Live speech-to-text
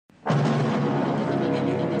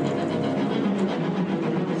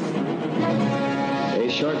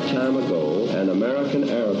short time ago, an American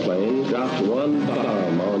airplane dropped one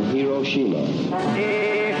bomb on Hiroshima.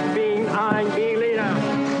 Ich bin ein Berliner.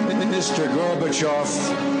 Mr. Gorbachev,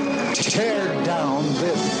 tear down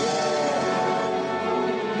this.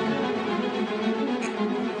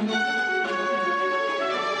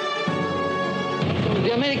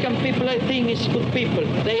 The American people, I think, is good people.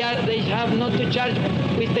 They have not to charge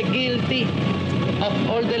with the guilty of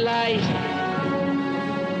all the lies.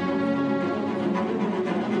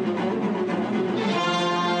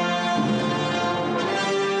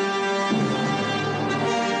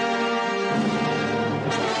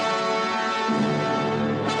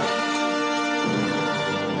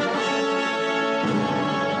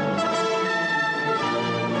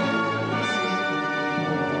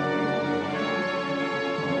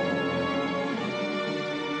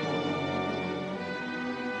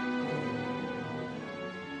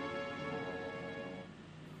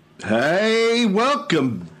 Hey,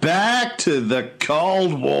 welcome back to the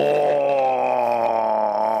Cold War.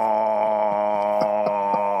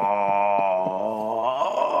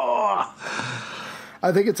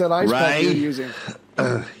 I think it's an ice pack you're using.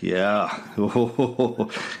 Yeah.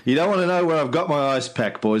 You don't want to know where I've got my ice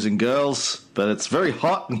pack, boys and girls, but it's very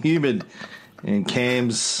hot and humid in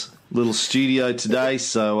Cam's little studio today,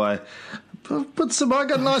 so I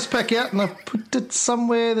got an ice pack out and I put it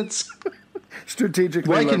somewhere that's strategically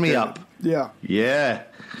waking me located. up. Yeah.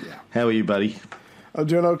 How are you, buddy? I'm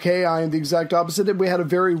doing okay. I am the exact opposite. We had a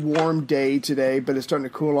very warm day today, but it's starting to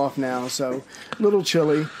cool off now, so a little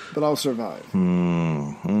chilly, but I'll survive.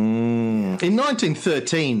 In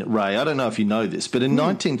 1913, Ray, I don't know if you know this, but in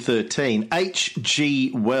 1913,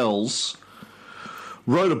 H.G. Wells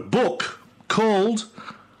wrote a book called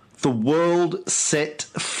The World Set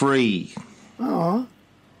Free. Oh,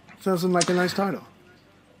 sounds like a nice title.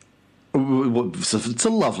 It's a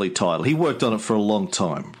lovely title. He worked on it for a long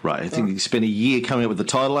time, right? I think he spent a year coming up with the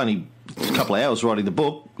title, only a couple of hours writing the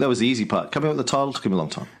book. That was the easy part. Coming up with the title took him a long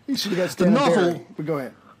time. You should have got the novel. But go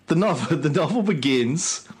ahead. The novel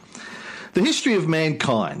begins. The history of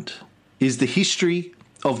mankind is the history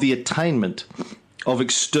of the attainment of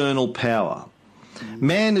external power.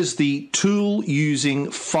 Man is the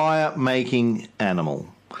tool-using, fire-making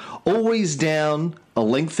animal, always down a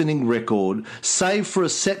lengthening record, save for a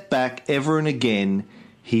setback ever and again,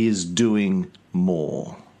 he is doing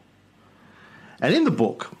more. And in the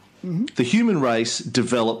book, the human race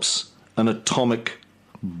develops an atomic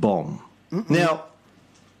bomb. Now,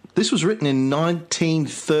 this was written in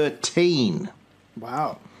 1913.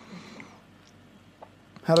 Wow.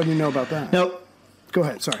 How did you know about that? Now, go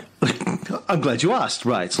ahead, sorry. I'm glad you asked,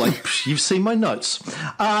 Ray. It's like, you've seen my notes.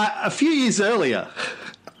 A few years earlier,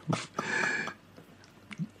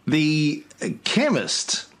 the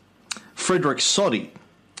chemist Frederick Soddy,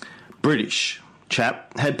 British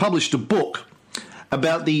chap, had published a book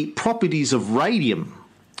about the properties of radium,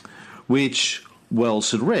 which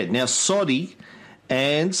Wells had read. Now, Soddy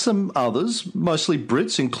and some others, mostly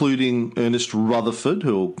Brits, including Ernest Rutherford,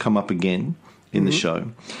 who will come up again in the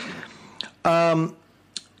show,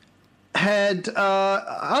 had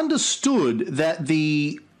understood that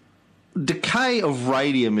the decay of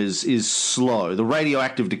radium is slow. The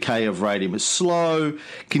radioactive decay of radium is slow,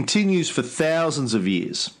 continues for thousands of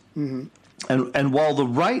years. And while the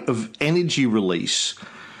rate of energy release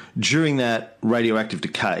during that radioactive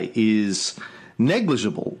decay is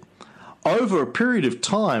negligible, over a period of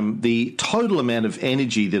time, the total amount of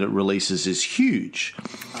energy that it releases is huge.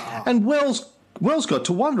 And Wells got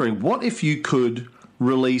to wondering, what if you could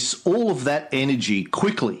release all of that energy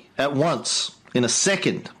quickly, at once, in a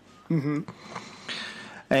second?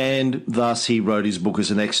 And thus he wrote his book as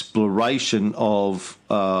an exploration of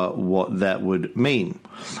what that would mean.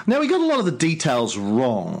 Now, he got a lot of the details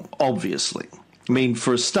wrong, obviously. I mean,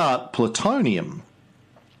 for a start, plutonium,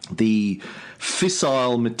 the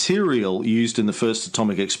fissile material used in the first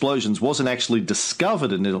atomic explosions, wasn't actually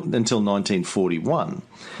discovered until 1941.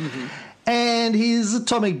 And his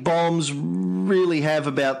atomic bombs really have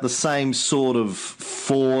about the same sort of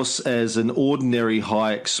force as an ordinary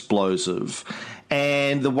high explosive.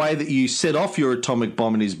 And the way that you set off your atomic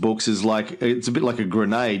bomb in his books is like, it's a bit like a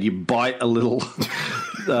grenade. You bite a little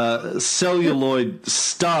celluloid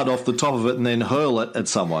stud off the top of it and then hurl it at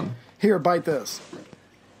someone. Here, bite this.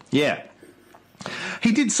 Yeah.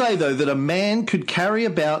 He did say, though, that a man could carry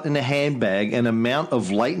about in a handbag an amount of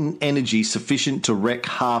latent energy sufficient to wreck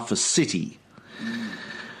half a city.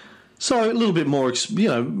 So a little bit more,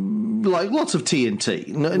 like lots of TNT,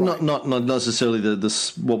 not necessarily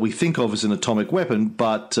the what we think of as an atomic weapon,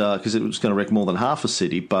 but because it was going to wreck more than half a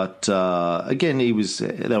city. But again, they were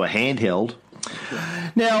handheld.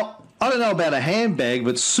 Now, I don't know about a handbag,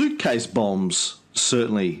 but suitcase bombs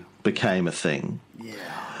certainly became a thing. Yeah.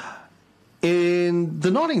 In the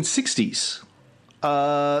 1960s,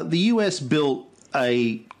 the US built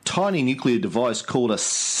a tiny nuclear device called a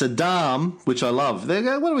Saddam, which I love. They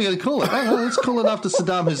go, what are we going to call it? Oh, let's call it after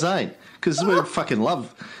Saddam Hussein, because we fucking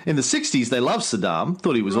love. In the 60s, they loved Saddam,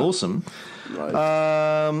 thought he was awesome.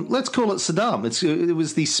 Right. Let's call it Saddam. It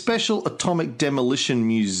was the Special Atomic Demolition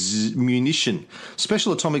Munition.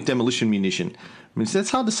 Special Atomic Demolition Munition. I mean, that's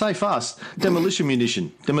hard to say fast. Demolition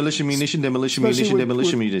munition. Demolition munition. Demolition munition.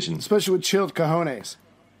 Demolition munition. Especially with chilled cojones.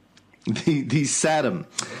 The Saddam.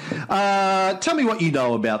 Tell me what you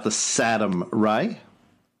know about the Saddam, Ray.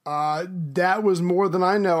 That was more than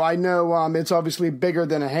I know. I know it's obviously bigger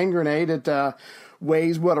than a hand grenade. It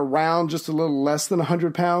weighs, around just a little less than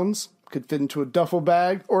 100 pounds. Could fit into a duffel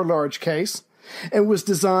bag or large case. And was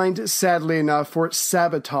designed, sadly enough, for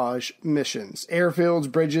sabotage missions.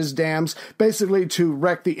 Airfields, bridges, dams, basically to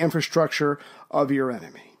wreck the infrastructure of your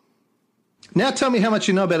enemy. Now tell me how much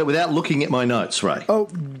you know about it without looking at my notes, Ray. Oh,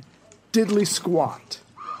 diddly squat.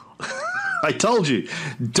 I told you,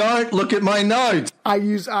 don't look at my notes. I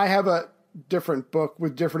have a different book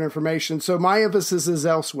with different information, so my emphasis is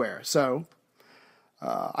elsewhere. So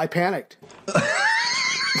I panicked.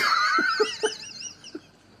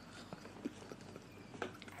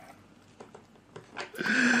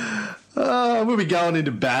 We'll be going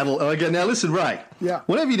into battle. Okay, now listen, Ray. Yeah.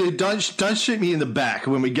 Whatever you do, don't shoot me in the back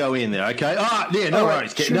when we go in there. Okay. Oh, yeah. No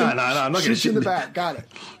worries. No. I'm not going to shoot you in the back. Got it.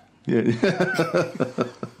 Yeah.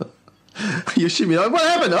 You shoot me. What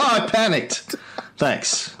happened? Oh, I panicked.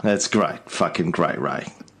 Thanks. That's great. Fucking great, Ray.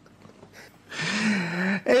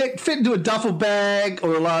 It fit into a duffel bag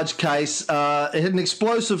or a large case. It had an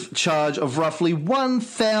explosive charge of roughly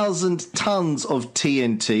 1,000 tons of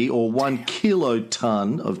TNT, or 1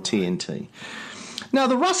 kiloton of TNT. Now,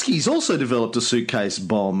 the Ruskies also developed a suitcase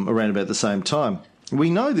bomb around about the same time.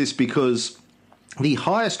 We know this because the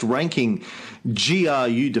highest-ranking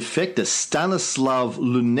GRU defector, Stanislav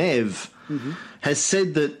Lunev, has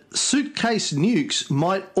said that suitcase nukes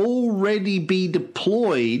might already be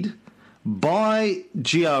deployed by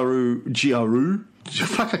GRU,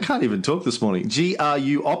 fuck, I can't even talk this morning,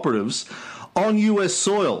 GRU operatives on US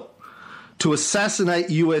soil to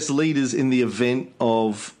assassinate US leaders in the event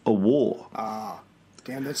of a war.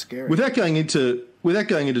 Damn, that's scary. Without going into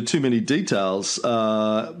too many details,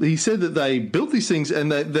 he said that they built these things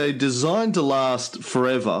and they're designed to last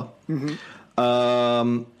forever.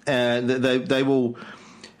 And they're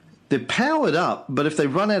powered up, but if they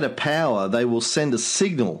run out of power, they will send a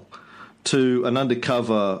signal to an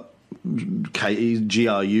undercover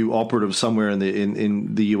GRU operative somewhere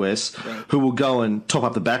in the US, right, who will go and top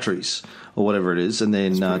up the batteries or whatever it is, and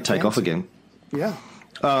then take off again. Yeah.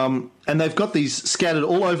 And they've got these scattered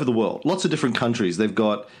all over the world, lots of different countries. They've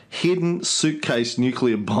got hidden suitcase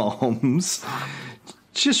nuclear bombs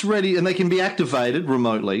just ready, and they can be activated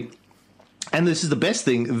remotely. And this is the best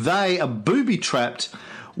thing. They are booby-trapped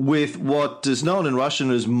with what is known in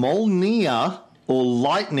Russian as Molnia, or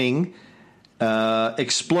lightning,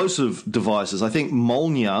 explosive devices. I think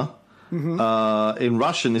Molnia in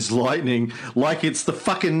Russian is lightning, like it's the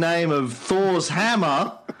fucking name of Thor's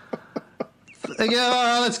hammer. They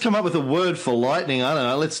go, let's come up with a word for lightning. I don't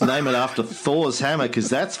know. Let's name it after Thor's hammer, because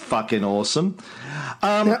that's fucking awesome.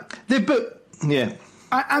 Yeah.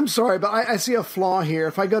 I'm sorry, but I see a flaw here.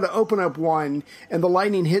 If I go to open up one and the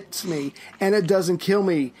lightning hits me and it doesn't kill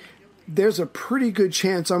me, there's a pretty good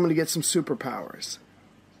chance I'm going to get some superpowers.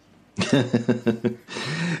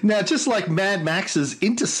 Now, just like Mad Max's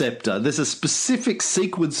Interceptor, there's a specific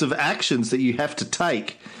sequence of actions that you have to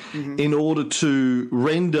take in order to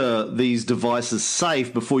render these devices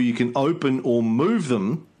safe before you can open or move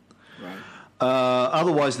them.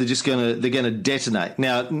 Otherwise, they're gonna detonate.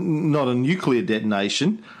 Now, not a nuclear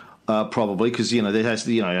detonation, probably, because there has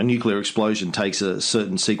to, a nuclear explosion takes a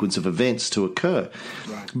certain sequence of events to occur.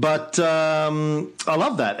 Right. But I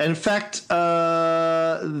love that. And in fact,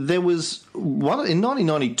 there was one in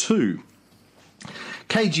 1992.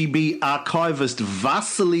 KGB archivist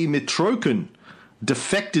Vasily Mitrokhin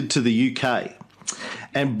defected to the UK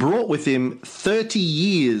and brought with him 30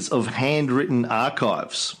 years of handwritten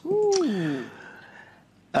archives. Ooh.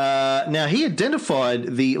 Now, he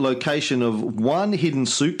identified the location of one hidden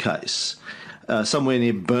suitcase somewhere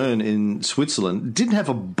near Bern in Switzerland. Didn't have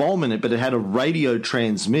a bomb in it, but it had a radio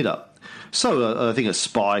transmitter. So I think a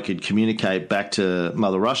spy could communicate back to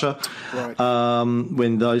Mother Russia. Right.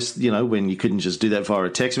 When you couldn't just do that via a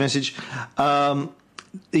text message.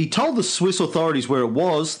 he told the Swiss authorities where it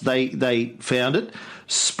was. They found it,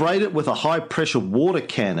 sprayed it with a high pressure water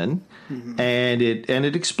cannon, and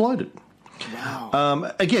it exploded.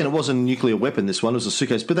 Wow. Again, it wasn't a nuclear weapon, this one. It was a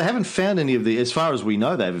suitcase. But they haven't found any of the, as far as we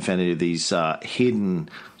know, they haven't found any of these hidden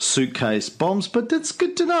suitcase bombs. But that's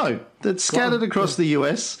good to know that scattered across the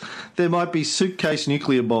US, there might be suitcase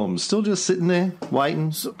nuclear bombs still just sitting there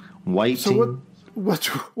waiting. So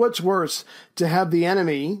what's worse, to have the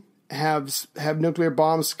enemy have nuclear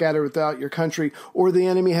bombs scattered without your country, or the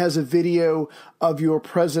enemy has a video of your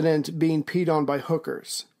president being peed on by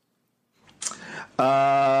hookers?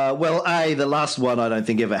 Well, the last one I don't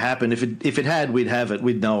think ever happened. If it had, we'd have it.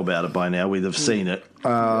 We'd know about it by now. We'd have seen it.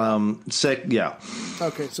 Yeah.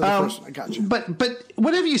 Okay, so the first one, I got you. But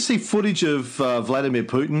whenever you see footage of Vladimir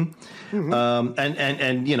Putin,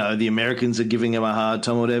 and you know the Americans are giving him a hard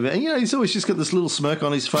time, or whatever, and you know he's always just got this little smirk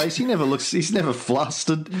on his face. He's never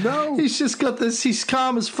flustered. No, he's just got this. He's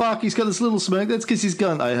calm as fuck. He's got this little smirk. That's because he's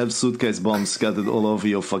going, I have suitcase bombs scattered all over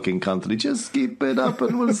your fucking country. Just keep it up,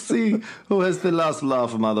 and we'll see who has the last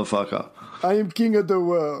laugh, motherfucker. I am king of the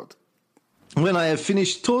world. When I have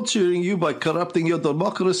finished torturing you by corrupting your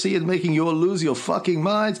democracy and making you all lose your fucking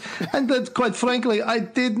minds, and that, quite frankly, I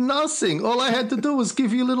did nothing. All I had to do was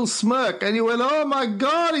give you a little smirk, and you went, oh my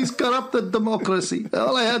God, he's corrupted democracy.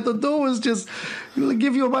 All I had to do was just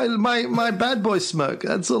give you my bad boy smirk.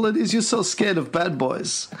 That's all it is. You're so scared of bad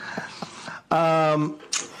boys. The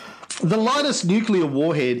lightest nuclear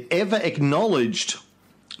warhead ever acknowledged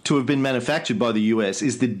to have been manufactured by the US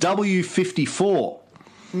is the W-54.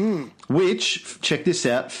 Which, check this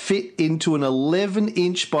out, fit into an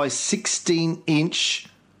 11-inch by 16-inch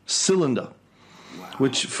cylinder,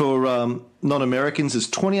 which for non-Americans is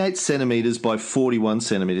 28 centimetres by 41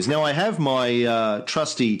 centimetres. Now, I have my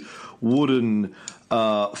trusty wooden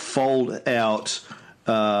fold-out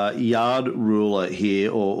yard ruler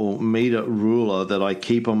here, or metre ruler that I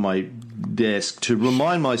keep on my desk to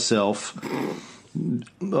remind myself...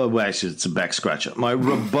 well, actually, it's a back scratcher. My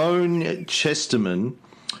Rabone Chesterman...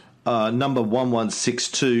 number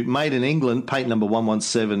 1162, made in England, patent number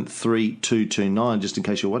 1173229, just in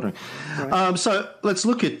case you're wondering. Right. So let's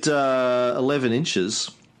look at 11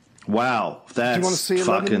 inches. Wow, that's Do you want to see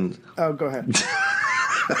fucking... 11? Oh, go ahead.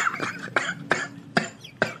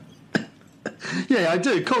 Yeah, I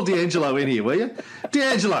do. Call D'Angelo in here, will you?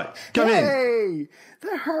 D'Angelo, come in. Hey,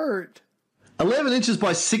 that hurt. 11 inches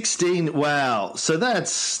by 16, wow. So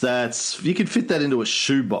that's you could fit that into a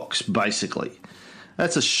shoebox, basically.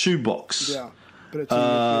 That's a shoebox. Yeah, but it's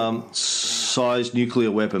a sized nuclear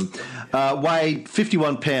weapon. Weighed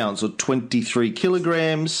 51 pounds or 23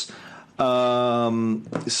 kilograms.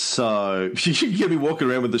 So you're going to be walking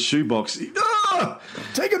around with the shoebox. Ah!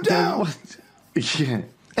 Take him down. Yeah.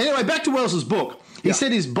 Anyway, back to Wells's book. He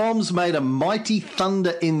said his bombs made a mighty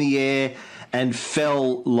thunder in the air and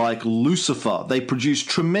fell like Lucifer. They produced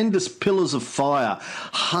tremendous pillars of fire.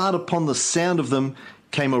 Hard upon the sound of them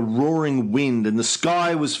came a roaring wind, and the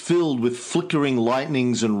sky was filled with flickering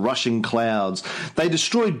lightnings and rushing clouds. They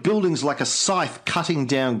destroyed buildings like a scythe cutting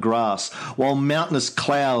down grass, while mountainous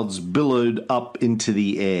clouds billowed up into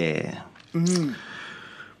the air.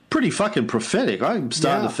 Pretty fucking prophetic. I'm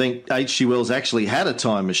starting to think H.G. Wells actually had a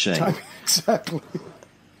time machine. Exactly.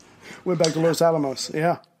 Went back to Los Alamos,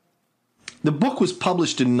 yeah. The book was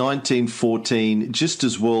published in 1914, just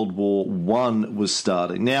as World War I was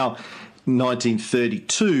starting. Now,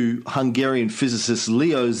 1932, Hungarian physicist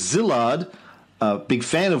Leo Szilard, a big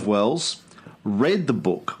fan of Wells, read the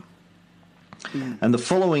book. And the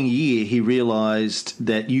following year, he realised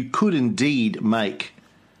that you could indeed make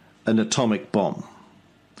an atomic bomb.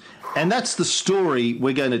 And that's the story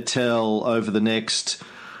we're going to tell over the next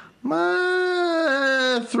 3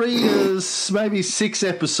 years, maybe 6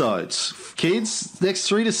 episodes. Kids, next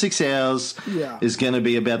 3 to 6 hours is going to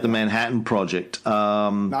be about the Manhattan Project.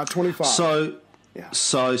 Not 25.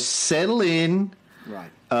 So settle in. Right.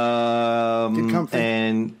 Get comfy.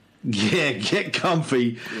 And get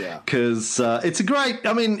comfy. Yeah. Because it's a great,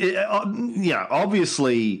 I mean,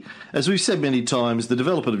 obviously, as we've said many times, the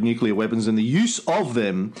development of nuclear weapons and the use of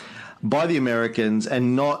them by the Americans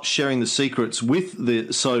and not sharing the secrets with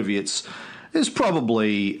the Soviets is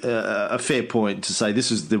probably a fair point to say this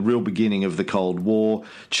is the real beginning of the Cold War.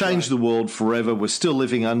 Changed the world forever. We're still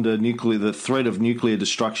living under the threat of nuclear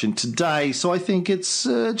destruction today. So I think it's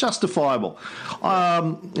justifiable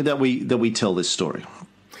that we tell this story.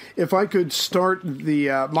 If I could start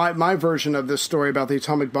the my version of this story about the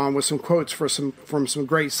atomic bomb with some quotes from some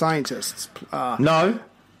great scientists. No.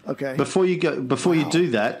 Okay. Before you do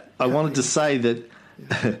that, I wanted to say that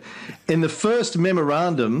in the first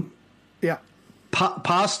memorandum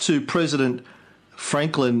passed to President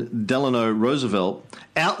Franklin Delano Roosevelt,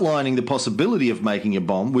 outlining the possibility of making a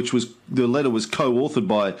bomb, the letter was co-authored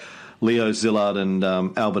by Leo Szilard and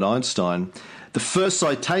Albert Einstein. The first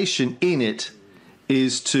citation in it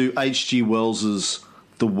is to H.G. Wells's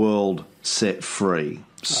The World Set Free.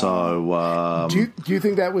 So, do you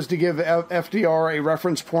think that was to give FDR a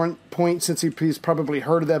reference point since he's probably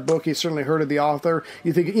heard of that book? He's certainly heard of the author.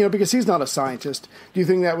 You think, because he's not a scientist. Do you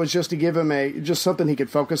think that was just to give him just something he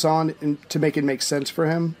could focus on and to make it make sense for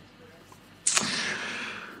him?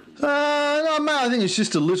 No, mate, I think it's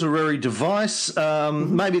just a literary device.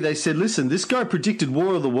 Maybe they said, listen, this guy predicted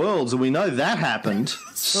War of the Worlds, and we know that happened.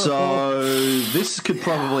 So this could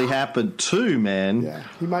probably happen too, man. Yeah,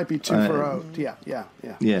 he might be too far out. Yeah.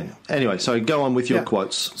 Anyway, so go on with your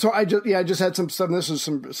quotes. So I just had some stuff. This is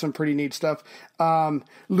some pretty neat stuff.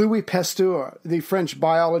 Louis Pasteur, the French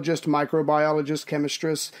biologist, microbiologist,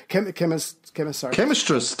 chemist.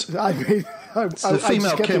 Chemistrist. It's the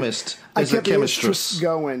female chemist. I kept the chemistress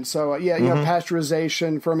going. So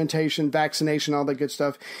pasteurization, fermentation, vaccination, all that good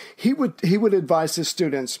stuff. He would advise his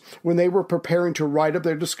students when they were preparing to write up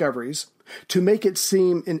their discoveries to make it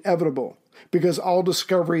seem inevitable, because all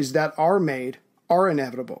discoveries that are made are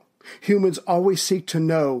inevitable. Humans always seek to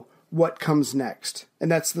know what comes next,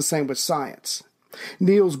 and that's the same with science.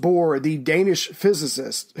 Niels Bohr, the Danish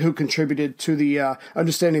physicist who contributed to the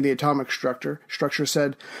understanding the atomic structure,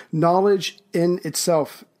 said, "Knowledge in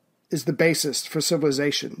itself is the basis for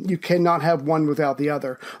civilization. You cannot have one without the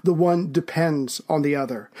other. The one depends on the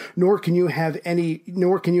other. Nor can you have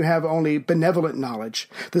only benevolent knowledge.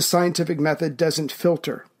 The scientific method doesn't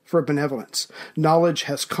filter for benevolence. Knowledge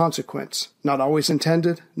has consequence, not always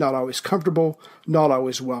intended, not always comfortable, not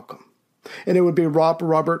always welcome." And it would be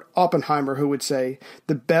Robert Oppenheimer who would say,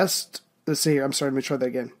 It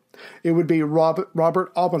would be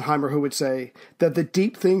Robert Oppenheimer who would say that the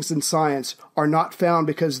deep things in science are not found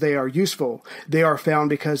because they are useful. They are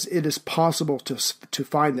found because it is possible to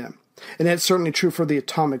find them. And that's certainly true for the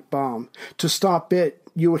atomic bomb. To stop it,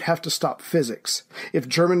 you would have to stop physics. If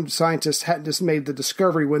German scientists hadn't just made the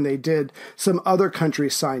discovery when they did, some other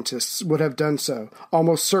country's scientists would have done so,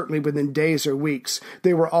 almost certainly within days or weeks.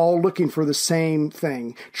 They were all looking for the same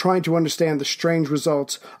thing, trying to understand the strange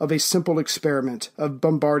results of a simple experiment of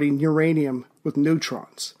bombarding uranium with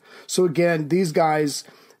neutrons. So again, these guys,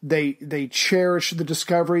 they cherish the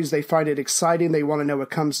discoveries. They find it exciting. They want to know what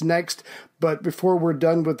comes next. But before we're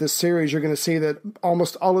done with this series, you're going to see that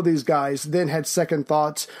almost all of these guys then had second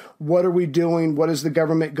thoughts. What are we doing? What is the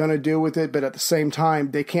government going to do with it? But at the same time,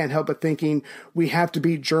 they can't help but thinking we have to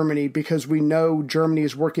beat Germany because we know Germany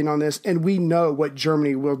is working on this, and we know what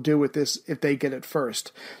Germany will do with this if they get it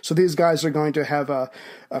first. So these guys are going to have a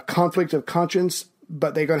conflict of conscience,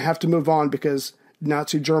 but they're going to have to move on because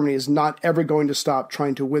Nazi Germany is not ever going to stop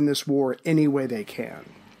trying to win this war any way they can.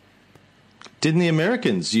 Didn't the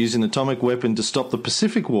Americans use an atomic weapon to stop the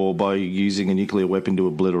Pacific War by using a nuclear weapon to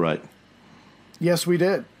obliterate? Yes, we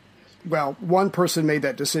did. Well, one person made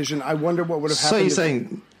that decision. I wonder what would have happened. So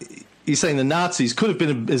you're saying the Nazis could have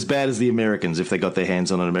been as bad as the Americans if they got their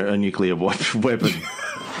hands on a nuclear weapon?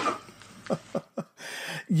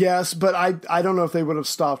 Yes, but I don't know if they would have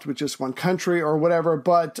stopped with just one country or whatever.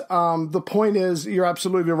 But the point is, you're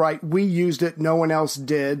absolutely right. We used it. No one else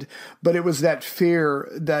did. But it was that fear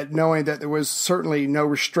that knowing that there was certainly no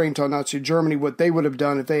restraint on Nazi Germany, what they would have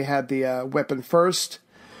done if they had the weapon first.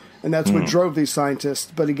 And that's what drove these scientists.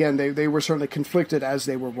 But again, they were certainly conflicted as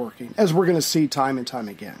they were working, as we're going to see time and time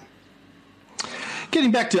again.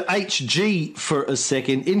 Getting back to H.G. for a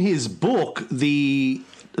second, in his book, the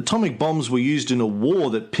atomic bombs were used in a war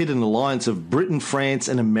that pitted an alliance of Britain, France,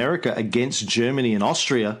 and America against Germany and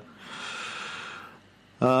Austria.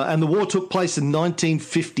 And the war took place in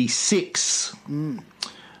 1956.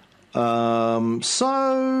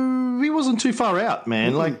 So he wasn't too far out,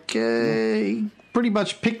 man. He pretty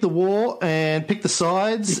much picked the war and picked the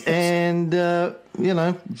sides and,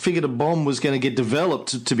 figured a bomb was going to get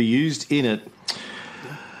developed to be used in it.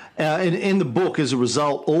 In the book, as a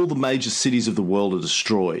result, all the major cities of the world are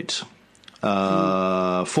destroyed.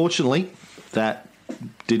 Fortunately, that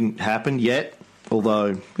didn't happen yet,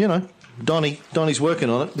 although, Donnie's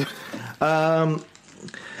working on it.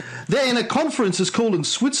 Then a conference is called in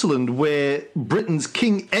Switzerland where Britain's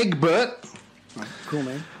King Egbert cool,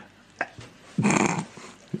 man.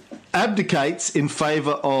 abdicates in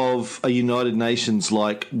favour of a United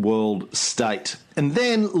Nations-like world state. And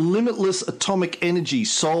then limitless atomic energy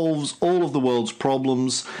solves all of the world's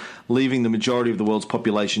problems, leaving the majority of the world's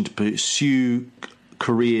population to pursue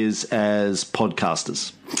careers as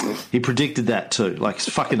podcasters. He predicted that too. It's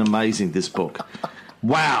fucking amazing, this book.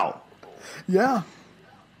 Wow. Yeah.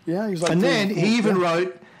 Yeah, he's like. And then he even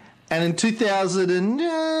wrote, and in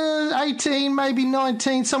 2018, maybe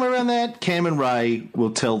 19, somewhere around that, Cameron Ray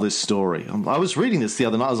will tell this story. I was reading this the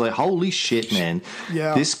other night. I was like, holy shit, man.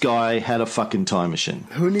 Yeah. This guy had a fucking time machine.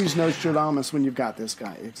 Who needs Nostradamus when you've got this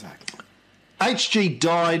guy? Exactly. HG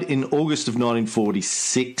died in August of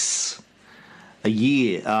 1946, a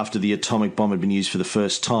year after the atomic bomb had been used for the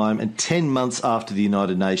first time and 10 months after the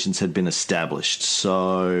United Nations had been established.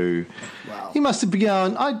 So he must have been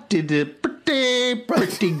going, I did a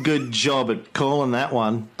pretty good job at calling that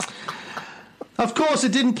one. Of course,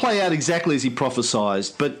 it didn't play out exactly as he prophesied,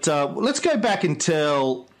 but let's go back and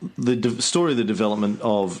tell the story of the development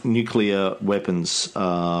of nuclear weapons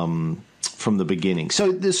from the beginning.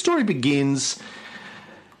 So the story begins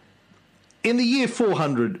in the year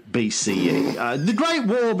 400 BCE. The Great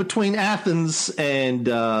War between Athens and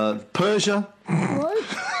Persia. What?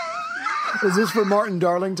 Is this for Martin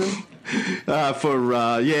Darlington?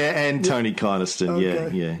 And Tony Kynaston. Okay.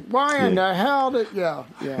 Yeah. Why in the hell did... Yeah.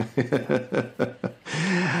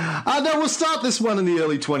 No, we'll start this one in the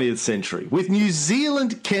early 20th century with New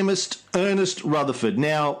Zealand chemist Ernest Rutherford.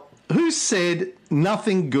 Now, who said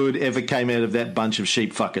nothing good ever came out of that bunch of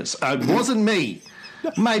sheep fuckers? It wasn't me.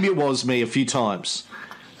 Maybe it was me a few times.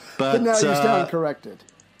 But now you stand corrected.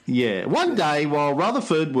 Yeah. One day, while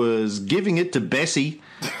Rutherford was giving it to Bessie,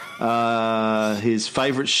 his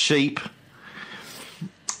favourite sheep,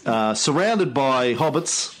 surrounded by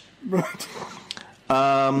hobbits,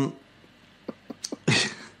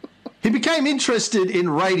 he became interested in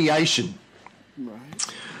radiation.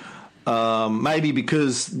 Maybe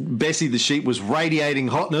because Bessie the sheep was radiating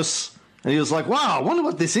hotness, and he was like, wow, I wonder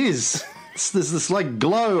what this is. There's this like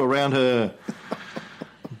glow around her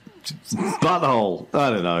butthole. I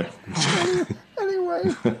don't know. Anyway.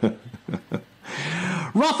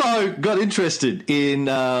 Rutho got interested in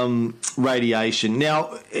radiation.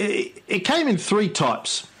 Now, it came in three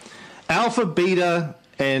types: alpha, beta,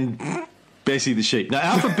 and Bessie the sheep. Now,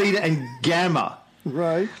 alpha, beta, and gamma.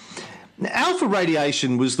 Right. Now, alpha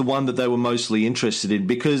radiation was the one that they were mostly interested in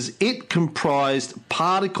because it comprised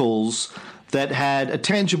particles that had a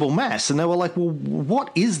tangible mass. And they were like, well,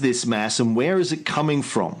 what is this mass and where is it coming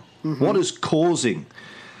from? Mm-hmm. What is causing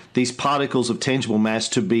these particles of tangible mass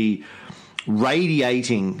to be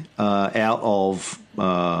radiating out of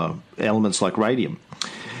elements like radium?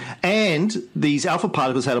 And these alpha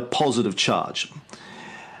particles had a positive charge.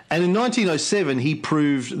 And in 1907, he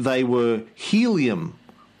proved they were helium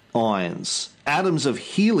ions, atoms of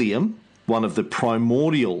helium, one of the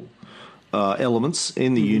primordial elements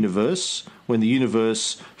in the universe. When the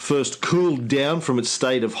universe first cooled down from its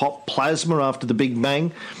state of hot plasma after the Big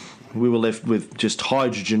Bang, we were left with just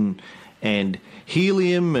hydrogen and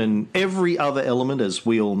helium, and every other element, as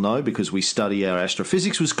we all know because we study our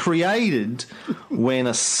astrophysics, was created when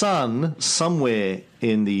a sun somewhere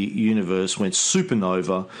in the universe went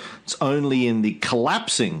supernova. It's only in the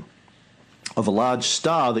collapsing of a large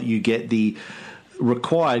star that you get the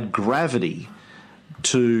required gravity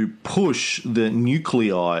to push the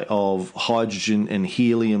nuclei of hydrogen and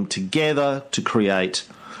helium together to create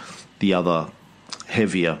the other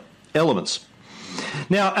heavier elements.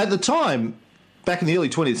 Now, at the time, back in the early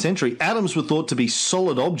 20th century, atoms were thought to be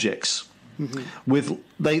solid objects. Mm-hmm.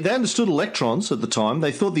 They understood electrons at the time.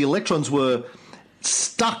 They thought the electrons were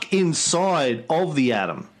stuck inside of the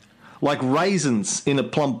atom, like raisins in a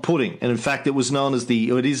plum pudding. And in fact, it is known as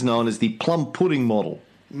the plum pudding model.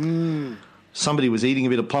 Somebody was eating a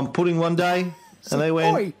bit of plum pudding one day, and they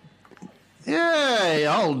went, "Hey,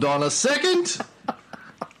 hold on a second.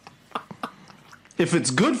 If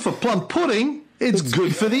it's good for plum pudding, it's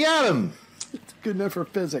good for the atom." It's good enough for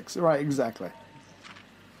physics. Right, exactly.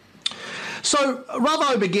 So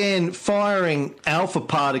Rutho began firing alpha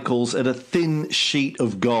particles at a thin sheet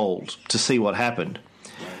of gold to see what happened.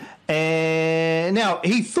 And now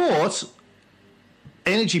he thought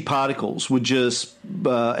energy particles would just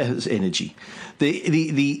energy.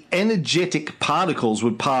 The energetic particles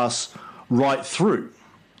would pass right through,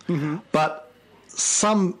 but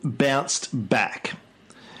some bounced back.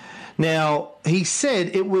 Now, he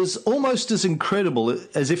said it was almost as incredible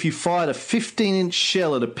as if you fired a 15-inch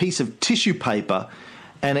shell at a piece of tissue paper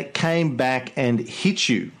and it came back and hit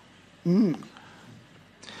you.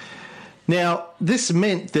 Now, this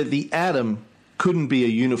meant that the atom couldn't be a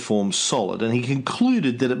uniform solid, and he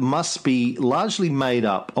concluded that it must be largely made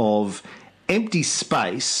up of empty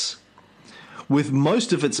space with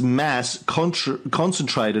most of its mass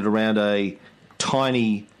concentrated around a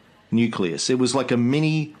tiny nucleus. It was like a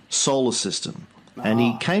mini solar system, and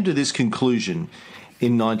he came to this conclusion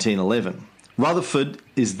in 1911. Rutherford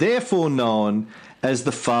is therefore known as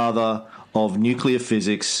the father of nuclear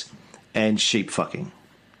physics and sheep fucking.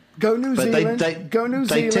 Go New But Zealand. Go New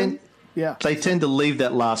Zealand. They tend to leave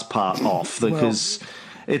that last part off because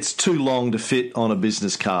it's too long to fit on a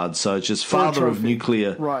business card. So it's just father of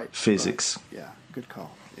nuclear physics. Right. Yeah, good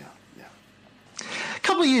call. Yeah. A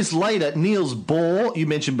couple of years later, Niels Bohr, you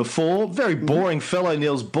mentioned before, very boring fellow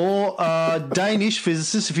Niels Bohr, Danish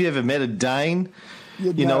physicist. If you ever met a Dane,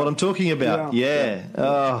 you know what I'm talking about. Yeah.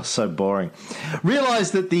 Oh, so boring.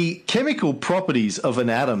 Realised that the chemical properties of an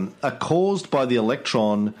atom are caused by the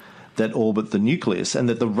electron that orbit the nucleus, and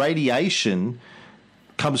that the radiation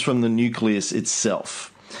comes from the nucleus itself.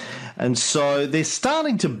 And so they're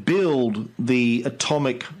starting to build the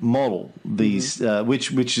atomic model,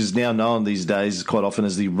 which is now known these days quite often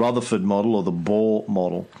as the Rutherford model or the Bohr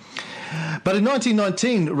model. But in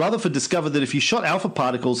 1919, Rutherford discovered that if you shot alpha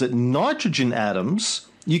particles at nitrogen atoms,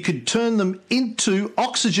 you could turn them into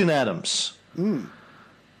oxygen atoms.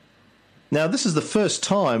 Now, this is the first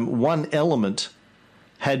time one element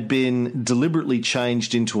had been deliberately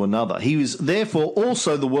changed into another. He was therefore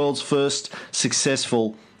also the world's first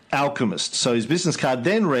successful alchemist. So his business card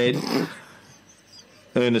then read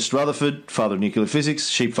Ernest Rutherford, father of nuclear physics,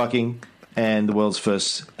 sheep fucking, and the world's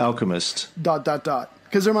first alchemist. ...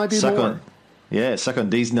 Because there might be more. Suck on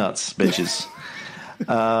these nuts, bitches.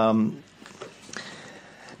 Now,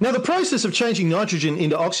 the process of changing nitrogen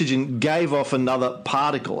into oxygen gave off another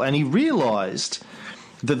particle, and he realised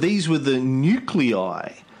that these were the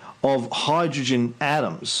nuclei of hydrogen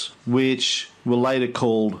atoms, which were later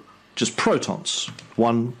called just protons.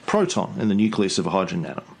 One proton in the nucleus of a hydrogen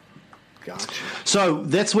atom. Gotcha. So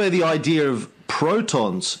that's where the idea of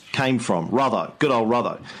protons came from. Rutho, good old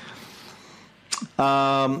Rutho.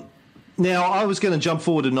 Now, I was going to jump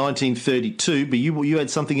forward to 1932, but you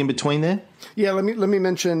had something in between there? Yeah, let me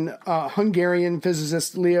mention Hungarian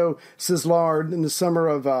physicist Leo Szilard in the summer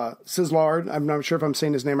of Szilard. I'm not sure if I'm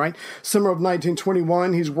saying his name right. Summer of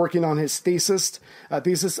 1921, he's working on his thesis.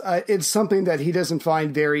 It's something that he doesn't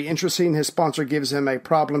find very interesting. His sponsor gives him a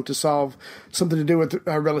problem to solve, something to do with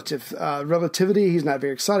relativity. He's not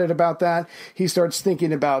very excited about that. He starts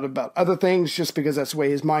thinking about other things just because that's the way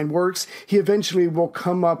his mind works. He eventually will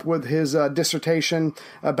come up with his dissertation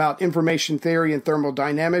about information theory and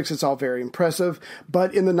thermodynamics. It's all very impressive.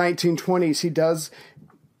 But in the 1920s, he does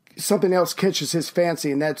something else catches his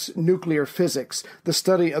fancy, and that's nuclear physics, the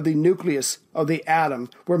study of the nucleus of the atom,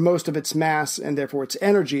 where most of its mass and therefore its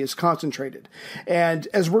energy is concentrated. And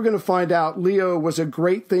as we're going to find out, Leo was a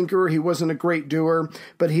great thinker. He wasn't a great doer,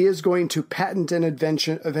 but he is going to patent an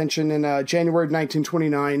invention in January of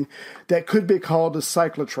 1929 that could be called a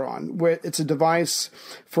cyclotron, where it's a device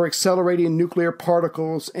for accelerating nuclear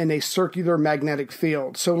particles in a circular magnetic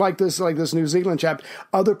field. So like this New Zealand chap,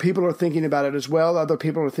 other people are thinking about it as well. Other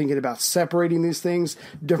people are thinking about separating these things,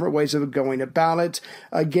 different ways of going about it.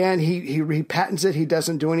 Again, he patents it. He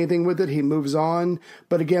doesn't do anything with it. He moves on.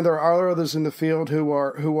 But again, there are others in the field who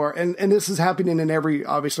are, and this is happening in every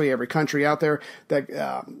country out there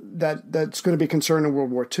that's going to be concerned in World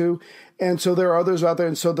War II. And so there are others out there.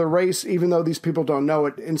 And so the race, even though these people don't know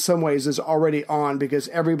it, in some ways is already on because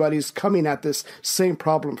everybody's coming at this same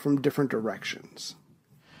problem from different directions.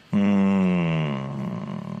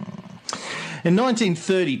 In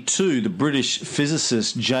 1932, the British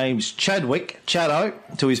physicist James Chadwick, Chaddo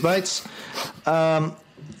to his mates,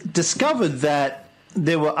 discovered that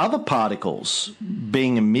there were other particles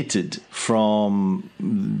being emitted from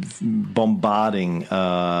bombarding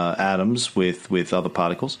atoms with other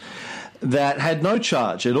particles that had no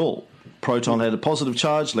charge at all. Proton had a positive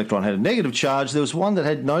charge, electron had a negative charge. There was one that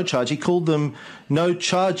had no charge. He called them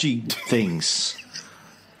no-chargy things.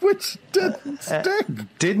 Which didn't stick.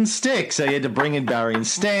 Didn't stick, so you had to bring in Barry and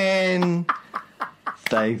Stan.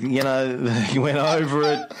 They went over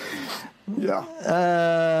it.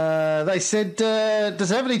 Yeah. They said,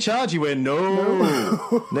 does it have any charge? He went,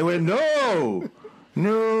 no. They went, no.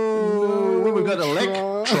 Well, we've got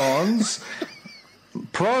electrons.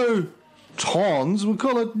 Protons, we'll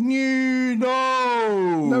call it neutrons.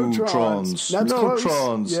 That's neutrons.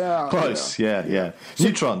 Close. Yeah. Close, yeah. So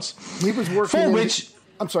neutrons. He was working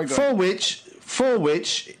I'm sorry, go ahead. For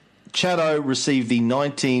which Chaddo received the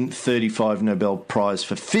 1935 Nobel Prize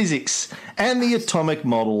for Physics, and the atomic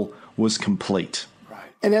model was complete.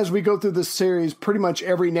 And as we go through this series, pretty much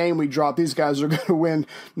every name we drop, these guys are going to win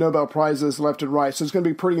Nobel Prizes left and right. So it's going to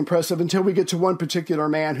be pretty impressive until we get to one particular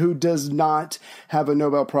man who does not have a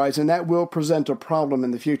Nobel Prize, and that will present a problem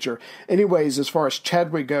in the future. Anyways, as far as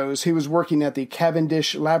Chadwick goes, he was working at the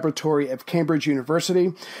Cavendish Laboratory of Cambridge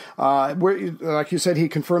University, where, like you said, he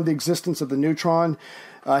confirmed the existence of the neutron.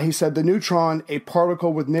 He said the neutron, a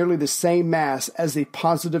particle with nearly the same mass as the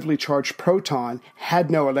positively charged proton,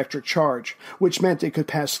 had no electric charge, which meant it could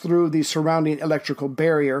pass through the surrounding electrical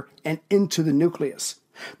barrier and into the nucleus.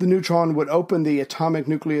 The neutron would open the atomic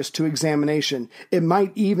nucleus to examination. It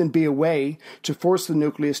might even be a way to force the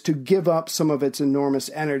nucleus to give up some of its enormous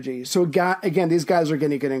energy. So again, these guys are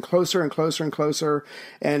getting closer and closer and closer,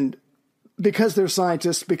 and because they're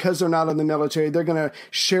scientists, because they're not in the military, they're going to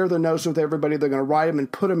share their notes with everybody. They're going to write them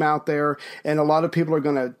and put them out there. And a lot of people are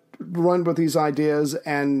going to run with these ideas.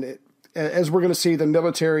 And as we're going to see, the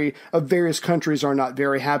military of various countries are not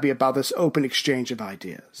very happy about this open exchange of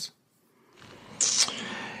ideas.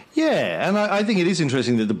 Yeah, and I think it is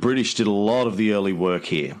interesting that the British did a lot of the early work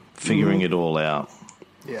here, figuring it all out.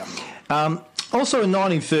 Yeah. Also in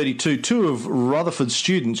 1932, two of Rutherford's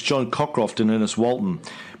students, John Cockcroft and Ernest Walton,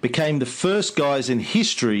 became the first guys in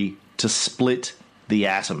history to split the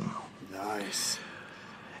atom. Nice.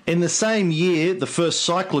 In the same year, the first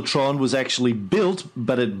cyclotron was actually built,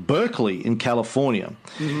 but at Berkeley in California.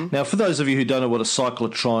 Now, for those of you who don't know what a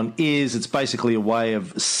cyclotron is, it's basically a way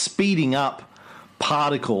of speeding up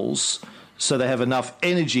particles so they have enough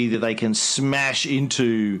energy that they can smash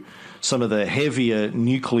into some of the heavier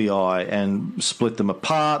nuclei and split them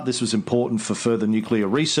apart. This was important for further nuclear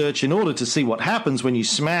research. In order to see what happens when you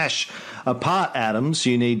smash apart atoms,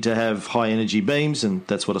 you need to have high energy beams, and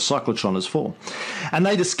that's what a cyclotron is for. And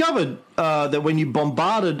they discovered that when you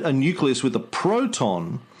bombarded a nucleus with a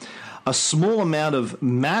proton, a small amount of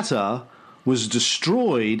matter was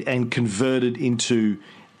destroyed and converted into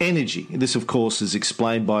energy. This, of course, is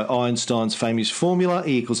explained by Einstein's famous formula,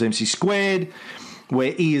 E equals mc squared,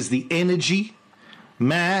 where E is the energy,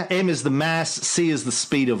 M is the mass, C is the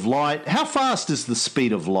speed of light. How fast is the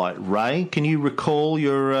speed of light, Ray? Can you recall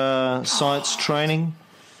your science training?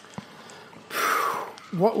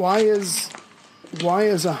 Why is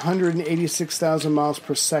 186,000 miles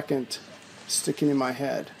per second sticking in my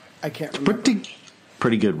head? I can't remember.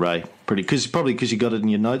 Pretty good, Ray. Probably because you got it in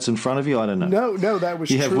your notes in front of you. I don't know. No, that was.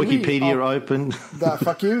 You have Wikipedia open.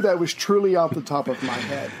 Fuck you. That was truly off the top of my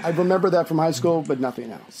head. I remember that from high school, but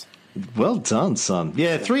nothing else. Well done, son.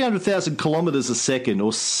 Yeah, 300,000 kilometers a second,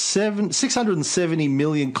 or 670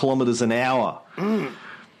 million kilometers an hour.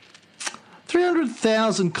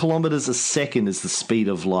 300,000 kilometers a second is the speed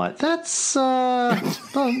of light. That's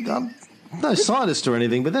I'm no scientist or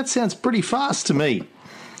anything, but that sounds pretty fast to me.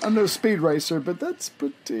 I'm no speed racer, but that's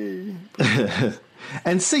pretty.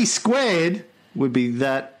 And C squared would be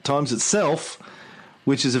that times itself,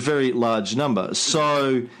 which is a very large number.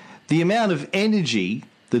 So the amount of energy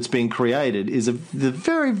that's being created is the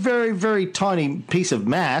very, very, very tiny piece of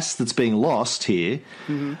mass that's being lost here,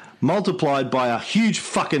 multiplied by a huge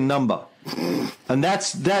fucking number. And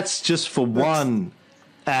that's just for one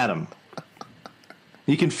atom.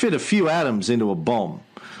 You can fit a few atoms into a bomb.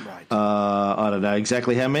 I don't know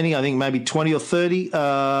exactly how many. I think maybe 20 or 30,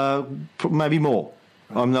 maybe more.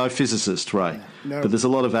 I'm no physicist, Ray. No. But there's a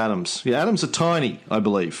lot of atoms. Yeah, atoms are tiny, I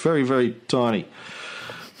believe. Very, very tiny.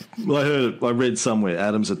 I heard it. I read somewhere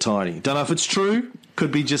atoms are tiny. Don't know if it's true.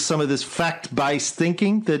 Could be just some of this fact-based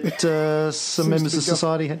thinking that some members of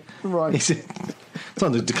society have. Right. It's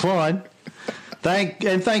on the decline. Thank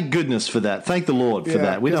goodness for that. Thank the Lord for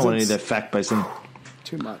that. We don't want any of that fact-based thing.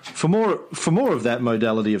 Too much. For more of that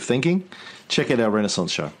modality of thinking, check out our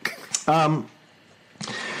Renaissance show. Now,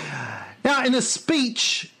 in a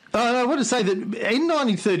speech, I want to say that in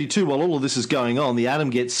 1932, while all of this is going on, the atom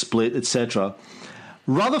gets split, etc.,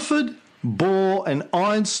 Rutherford, Bohr, and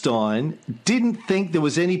Einstein didn't think there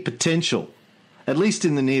was any potential, at least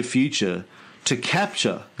in the near future, to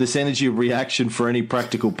capture this energy of reaction for any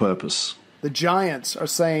practical purpose. The giants are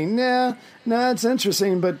saying, nah, it's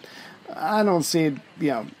interesting, but I don't see it,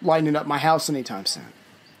 lighting up my house anytime soon.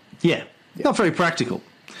 Yeah, not very practical.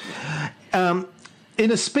 In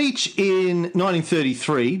a speech in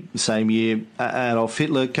 1933, the same year Adolf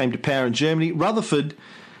Hitler came to power in Germany, Rutherford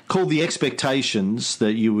called the expectations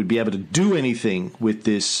that you would be able to do anything with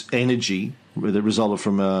this energy that resulted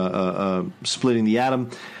from splitting the atom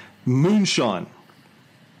moonshine.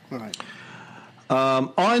 Right.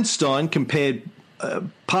 Einstein compared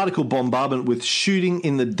particle bombardment with shooting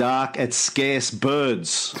in the dark at scarce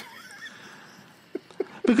birds.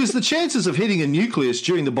 Because the chances of hitting a nucleus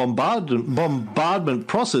during the bombardment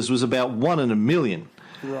process was about 1 in a million.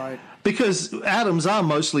 Right. Because atoms are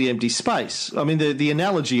mostly empty space. I mean, the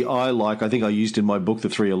analogy I think I used in my book, The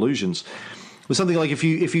Three Illusions, was something like if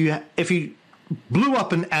you blew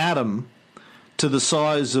up an atom to the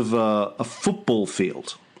size of a football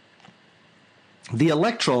field, the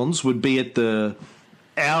electrons would be at the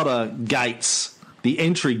outer gates the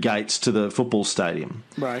entry gates to the football stadium.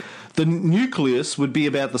 Right. The nucleus would be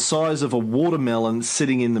about the size of a watermelon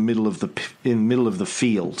sitting in the middle of the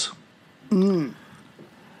field. Mm.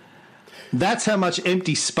 That's how much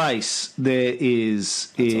empty space there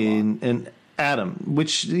is in an atom,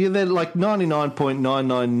 which they're like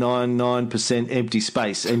 99.9999% empty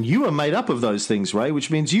space. And you are made up of those things, Ray, which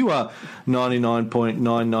means you are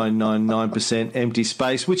 99.9999% empty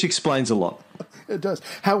space, which explains a lot. It does.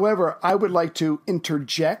 However, I would like to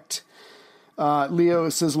interject Leo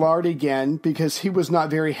Szilard again, because he was not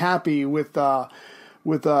very happy with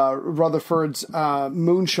Rutherford's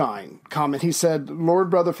moonshine comment. He said,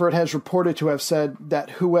 Lord Rutherford has reported to have said that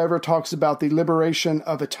whoever talks about the liberation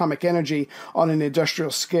of atomic energy on an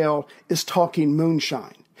industrial scale is talking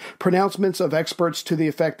moonshine. Pronouncements of experts to the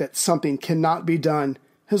effect that something cannot be done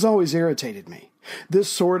has always irritated me.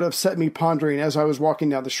 This sort of set me pondering as I was walking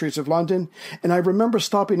down the streets of London, and I remember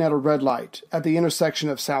stopping at a red light at the intersection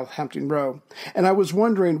of Southampton Row, and I was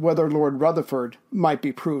wondering whether Lord Rutherford might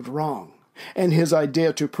be proved wrong. And his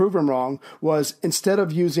idea to prove him wrong was, instead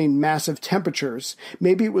of using massive temperatures,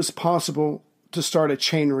 maybe it was possible to start a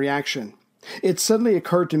chain reaction. It suddenly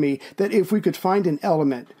occurred to me that if we could find an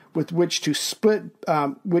element with which to split,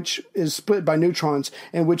 which is split by neutrons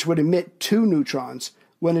and which would emit two neutrons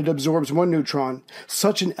when it absorbs one neutron,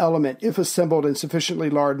 such an element, if assembled in sufficiently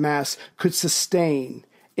large mass, could sustain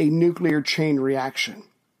a nuclear chain reaction.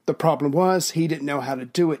 The problem was he didn't know how to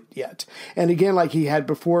do it yet. And again, like he had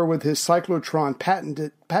before with his cyclotron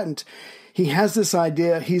patent, he has this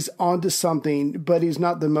idea, he's onto something, but he's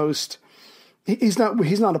not the most... He's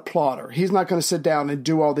not a plotter. He's not going to sit down and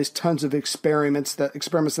do all these tons of experiments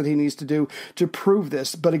that he needs to do to prove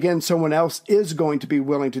this. But again, someone else is going to be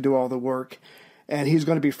willing to do all the work, and he's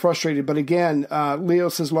going to be frustrated. But again, Leo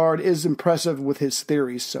Szilard is impressive with his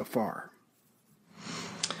theories so far.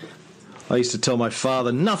 I used to tell my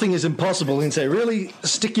father, nothing is impossible. He'd say, really,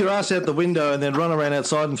 stick your ass out the window and then run around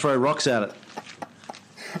outside and throw rocks at it.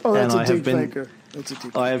 Oh, that's a deep thinker.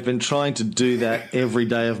 I have been trying to do that every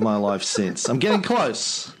day of my life since. I'm getting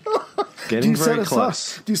close. Getting very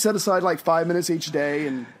close. Do you set aside like 5 minutes each day?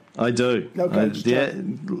 And I do. Okay,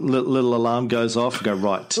 little alarm goes off. I go,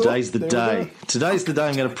 right, today's the day. Today's the day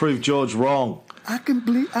I'm going to prove George wrong. I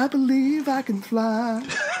believe I can fly.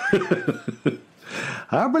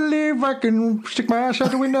 I believe I can stick my ass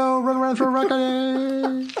out the window, run around for a rocket.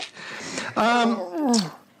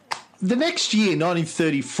 The next year,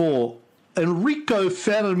 1934, Enrico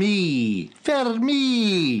Fermi.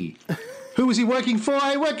 Who was he working for?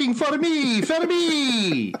 Working for me,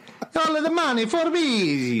 Fermi. All of the money for me,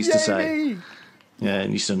 he used to say. Yeah,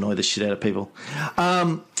 and used to annoy the shit out of people.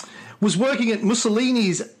 Was working at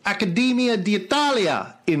Mussolini's Accademia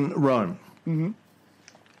d'Italia in Rome. Mm-hmm.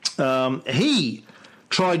 He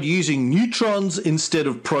tried using neutrons instead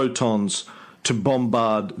of protons to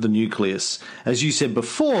bombard the nucleus. As you said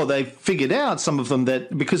before, they figured out, some of them,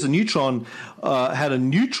 that because the neutron had a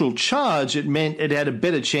neutral charge, it meant it had a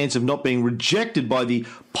better chance of not being rejected by the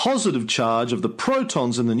positive charge of the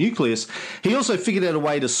protons in the nucleus. He also figured out a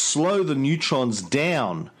way to slow the neutrons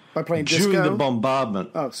down by playing during disco? the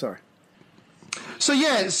bombardment. Oh, sorry. So,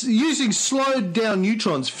 yes, using slowed down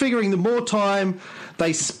neutrons, figuring the more time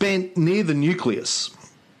they spent near the nucleus,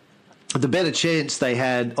 the better chance they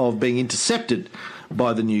had of being intercepted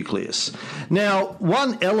by the nucleus. Now,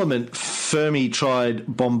 one element Fermi tried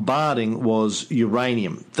bombarding was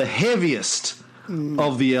uranium, the heaviest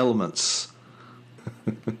of the elements.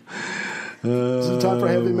 Is it time for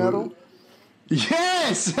heavy metal?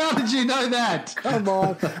 Yes! How did you know that? Come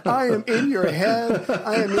on. I am in your head.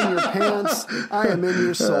 I am in your pants. I am in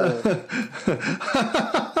your soul.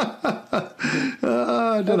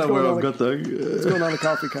 I don't know where I've got the... What's going on in the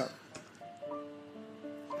coffee cup?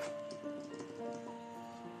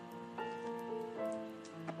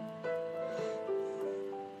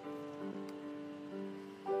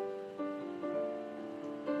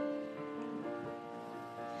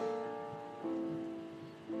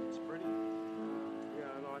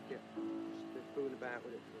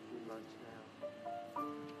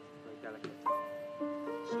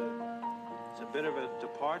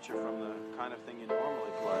 From the kind of thing you normally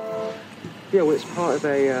play. Yeah, well, it's part of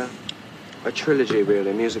a trilogy, really,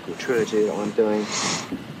 a musical trilogy that I'm doing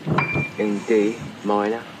in D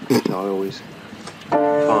minor, which I always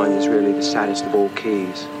find is really the saddest of all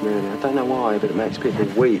keys, really. I don't know why, but it makes people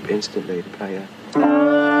weep instantly to play that.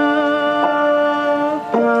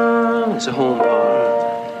 It's a horn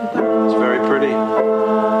part. It's very pretty.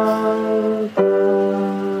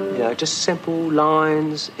 You know, just simple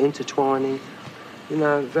lines intertwining. You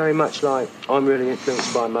know, very much like I'm really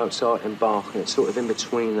influenced by Mozart and Bach, and it's sort of in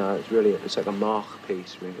between. It's like a Mach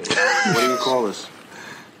piece, really. What do you call this?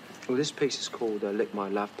 Well, this piece is called "Lick My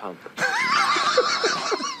Love Pump."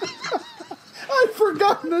 I've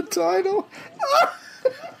forgotten the title.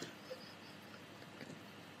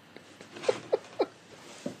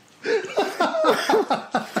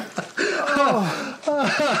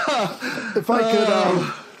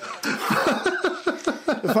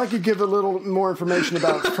 If I could give a little more information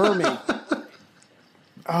about Fermi.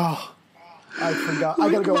 Oh, I forgot. I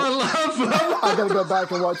gotta go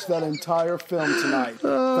back and watch that entire film tonight. Thanks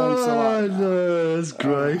a lot. No, that's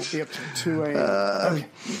great. Be up to 2 a.m. Okay.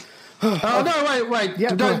 No, wait.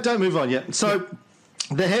 Yeah, don't move on yet. So,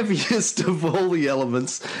 the heaviest of all the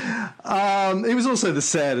elements, it was also the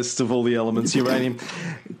saddest of all the elements, uranium,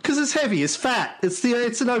 because it's heavy, it's fat, it's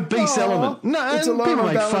an obese element. No, it's alone people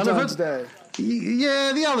on make fun of Valentine's it. Day.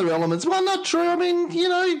 Yeah, the other elements. Well, not true. I mean,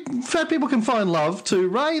 fat people can find love too,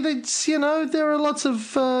 Ray. There are lots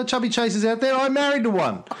of chubby chasers out there. I'm married to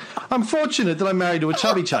one. I'm fortunate that I'm married to a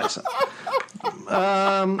chubby chaser.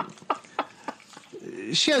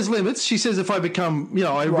 She has limits. She says if I become,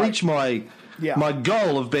 reach my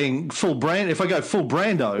goal of being full brand, if I go full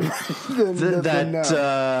Brando,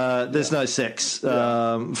 there's no sex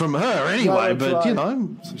from her anyway. But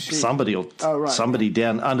somebody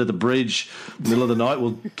down under the bridge, middle of the night,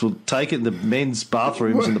 will take it in the men's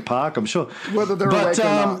bathrooms in the park. I'm sure. Whether they're awake or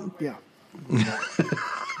not. Yeah.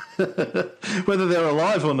 Whether they're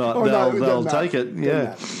alive or not, they'll take it.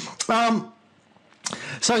 Yeah.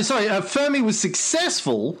 Fermi was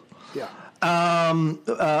successful. Yeah.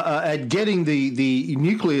 At getting the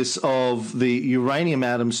nucleus of the uranium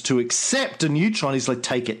atoms to accept a neutron. He's like,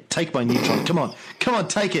 take my neutron. Come on,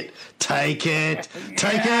 take it.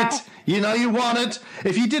 You know you want it.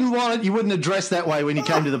 If you didn't want it, you wouldn't address that way when you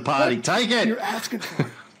came to the party. Take it. You're asking for it.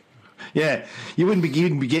 Yeah, you wouldn't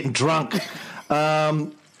be getting drunk.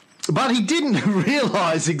 But he didn't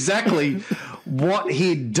realise exactly what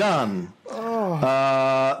he'd done.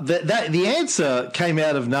 The answer came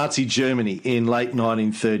out of Nazi Germany in late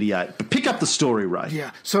 1938. But pick up the story, Ray.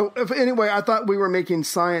 Yeah. So anyway, I thought we were making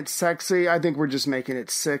science sexy. I think we're just making it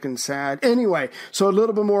sick and sad. Anyway, so a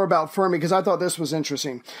little bit more about Fermi, because I thought this was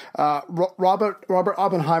interesting. Robert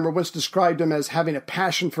Oppenheimer once described him as having a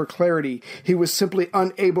passion for clarity. He was simply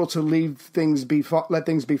unable to let things be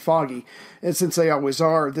foggy. And since they always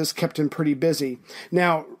are, this kept him pretty busy.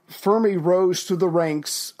 Now, Fermi rose through the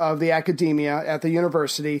ranks of the academia at the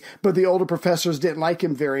university, but the older professors didn't like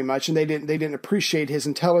him very much, and they didn't appreciate his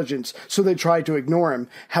intelligence, so they tried to ignore him.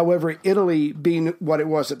 However, Italy being what it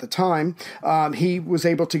was at the time, he was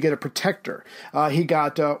able to get a protector. He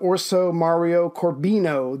got Orso Mario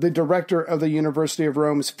Corbino, the director of the University of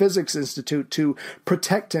Rome's Physics Institute, to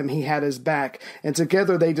protect him. He had his back, and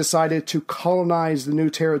together they decided to colonize the new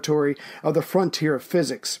territory of the frontier of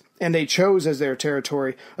physics. And they chose as their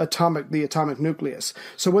territory the atomic nucleus.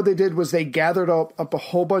 So what they did was they gathered up a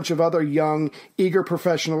whole bunch of other young, eager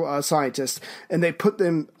professional scientists, and they put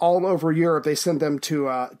them all over Europe. They sent them to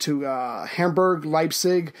Hamburg,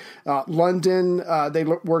 Leipzig, London. They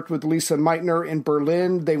worked with Lisa Meitner in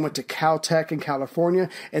Berlin. They went to Caltech in California,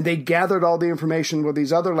 and they gathered all the information what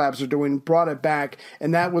these other labs are doing, brought it back,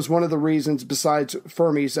 and that was one of the reasons, besides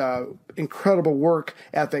Fermi's incredible work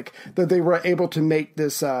ethic, that they were able to make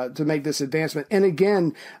this advancement. And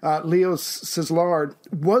again, Leo Szilard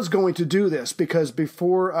was going to do this because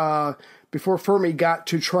before Fermi got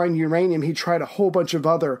to trying uranium, he tried a whole bunch of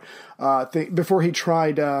other things. Before he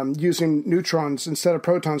tried using neutrons instead of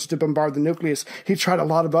protons to bombard the nucleus, he tried a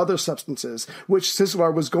lot of other substances, which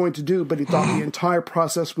Szilard was going to do, but he thought the entire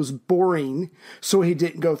process was boring, so he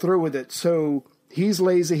didn't go through with it. So he's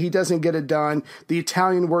lazy. He doesn't get it done. The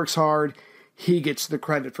Italian works hard. He gets the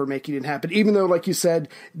credit for making it happen, even though, like you said,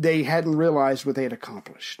 they hadn't realized what they had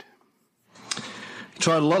accomplished.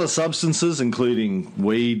 Tried a lot of substances, including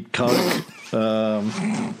weed, coke,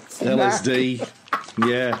 LSD.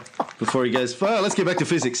 Yeah, before he goes, let's get back to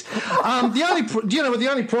physics. The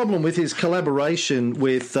only problem with his collaboration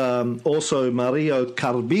with also Mario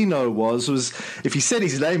Corbino was if he said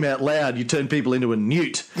his name out loud, you turn people into a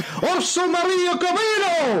newt. Orso Mario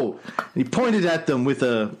Corbino! And he pointed at them with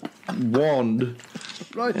a wand.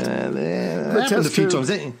 Right. That happened a few times.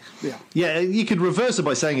 Yeah, you could reverse it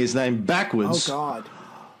by saying his name backwards. Oh, God.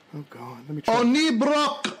 Let me try.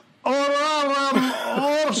 Onibrok Oraram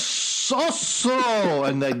Orsosro,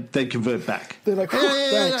 and they'd convert back. They're like,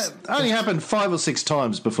 thanks. It only happened 5 or 6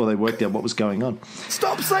 times before they worked out what was going on.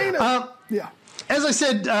 Stop saying it. Yeah. As I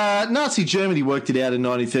said, Nazi Germany worked it out in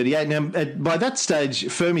 1938. Now, by that stage,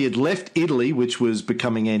 Fermi had left Italy, which was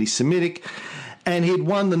becoming anti-Semitic, And he'd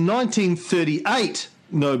won the 1938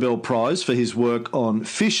 Nobel Prize for his work on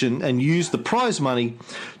fission and used the prize money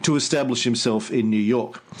to establish himself in New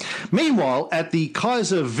York. Meanwhile, at the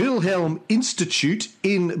Kaiser Wilhelm Institute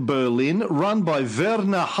in Berlin, run by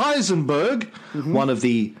Werner Heisenberg, one of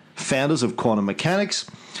the founders of quantum mechanics,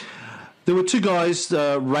 there were two guys,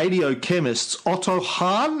 radiochemists, Otto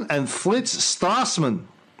Hahn and Fritz Strassmann.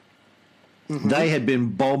 They had been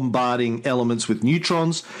bombarding elements with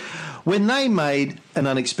neutrons when they made an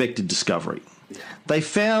unexpected discovery. They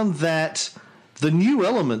found that the new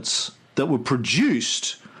elements that were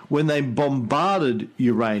produced when they bombarded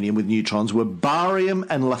uranium with neutrons were barium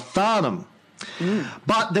and lanthanum.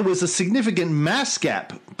 But there was a significant mass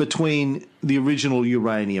gap between the original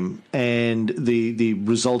uranium and the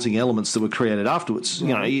resulting elements that were created afterwards.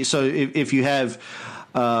 You know, so if you have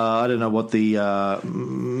I don't know what the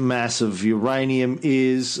mass of uranium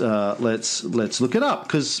is. Let's look it up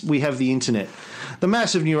because we have the internet. The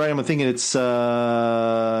mass of uranium, I'm thinking it's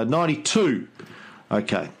 92.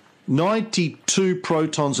 Okay. 92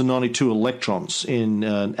 protons and 92 electrons in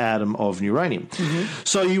an atom of uranium.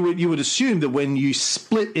 So you would assume that when you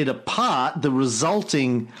split it apart, the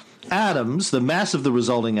resulting atoms, the mass of the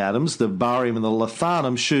resulting atoms, the barium and the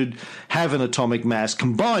lanthanum, should have an atomic mass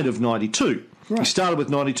combined of 92. Right. You started with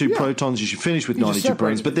 92 protons, you should finish with 92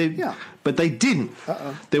 protons, but they didn't.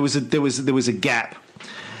 There was a gap.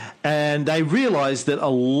 And they realized that a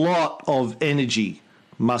lot of energy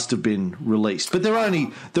must have been released, but they're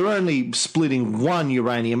only splitting one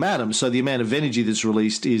uranium atom, so the amount of energy that's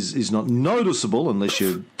released is not noticeable unless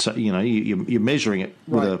you're measuring it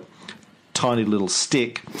with a tiny little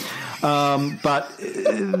stick. But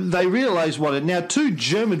they realized now two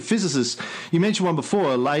German physicists. You mentioned one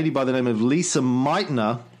before, a lady by the name of Lisa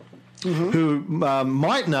Meitner. Who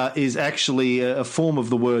Meitner is actually a form of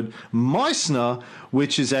the word Meissner,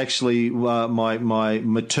 which is actually my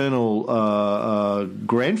maternal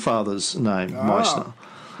grandfather's name, Meissner.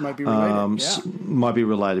 Might be related. Might be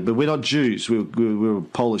related, but we're not Jews. We're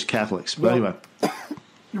Polish Catholics. But anyway,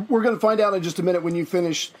 we're going to find out in just a minute when you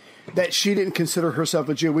finish that she didn't consider herself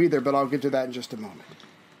a Jew either. But I'll get to that in just a moment.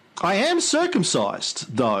 I am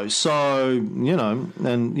circumcised though, so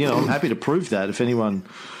I'm happy to prove that if anyone.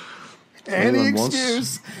 Any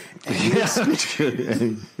excuse. Take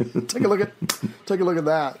a look at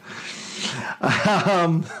that.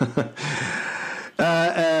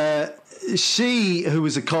 She, who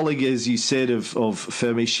was a colleague, as you said, of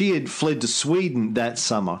Fermi, she had fled to Sweden that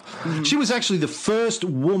summer. She was actually the first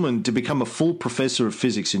woman to become a full professor of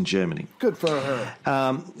physics in Germany. Good for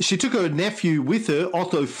her. She took her nephew with her,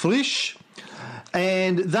 Otto Frisch.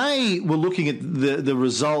 And they were looking at the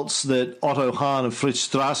results that Otto Hahn and Fritz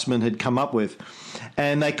Strassmann had come up with.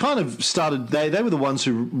 And they kind of started, they were the ones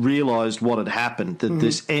who realized what had happened, that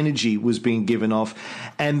this energy was being given off.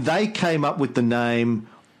 And they came up with the name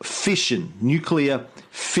fission, nuclear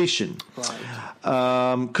fission.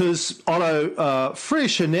 Because Otto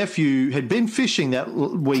Frisch, her nephew, had been fishing that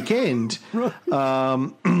weekend,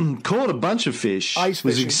 caught a bunch of fish, ice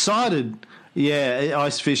was fishing. Excited. Yeah,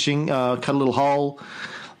 ice fishing, cut a little hole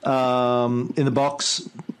in the box,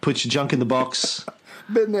 put your junk in the box,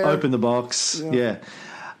 Been there. Open the box, yeah.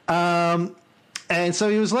 And so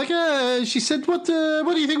he was like, she said, what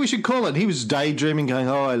do you think we should call it? And he was daydreaming, going,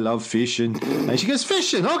 I love fishing. And she goes,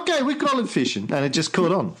 fishing, okay, we call it fishing. And it just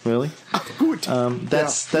caught on, really. Good.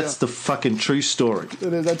 That's the fucking true story.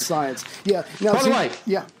 That's science. Yeah. Now, By the way.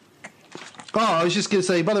 Yeah. Oh, I was just going to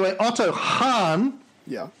say, by the way, Otto Hahn.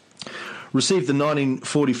 Yeah. Received the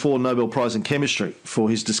 1944 Nobel Prize in Chemistry for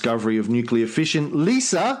his discovery of nuclear fission.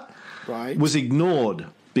 Lisa was ignored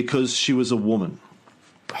because she was a woman.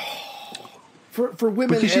 For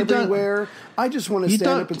women everywhere, I just want to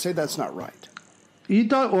stand up and say that's not right. You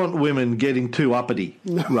don't want women getting too uppity,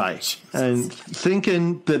 Ray, and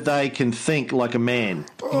thinking that they can think like a man.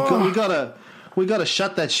 We gotta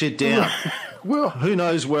shut that shit down. Well, who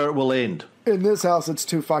knows where it will end? In this house, it's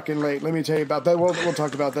too fucking late. Let me tell you about that. We'll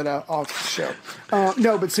talk about that off the show.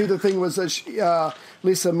 No, but see, the thing was that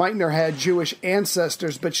Lisa Meitner had Jewish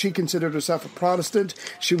ancestors, but she considered herself a Protestant.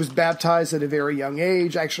 She was baptized at a very young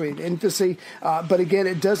age, actually in infancy. But again,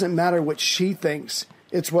 it doesn't matter what she thinks.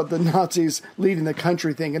 It's what the Nazis leading the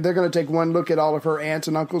country think. And they're going to take one look at all of her aunts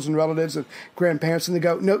and uncles and relatives and grandparents, and they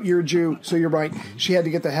go, no, you're a Jew, so you're right. She had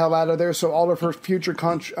to get the hell out of there. So all of her future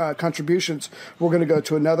contributions were going to go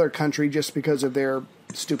to another country just because of their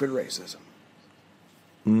stupid racism.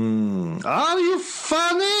 Are you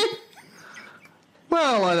funny?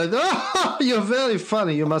 Well, I don't know. You're very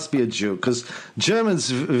funny. You must be a Jew, because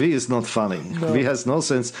Germans, we is not funny. No. We has no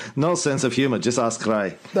sense of humor. Just ask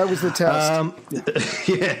Ray. That was the test.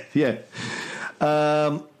 Yeah.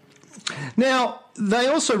 Now, they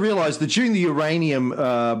also realised that during the uranium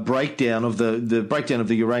breakdown of the breakdown of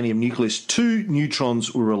the uranium nucleus, 2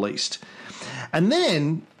 neutrons were released. And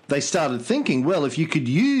then they started thinking, well, if you could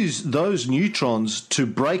use those neutrons to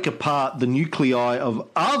break apart the nuclei of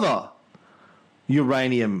other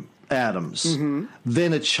uranium atoms,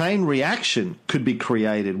 then a chain reaction could be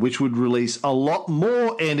created, which would release a lot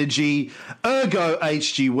more energy, ergo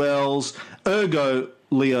H.G. Wells, ergo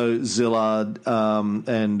Leo Szilard,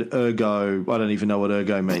 and ergo, I don't even know what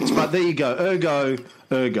ergo means, but there you go,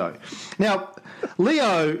 ergo. Now,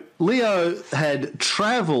 Leo had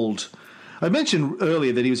travelled. I mentioned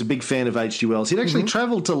earlier that he was a big fan of H.G. Wells. He'd actually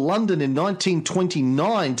travelled to London in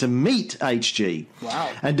 1929 to meet H.G. Wow.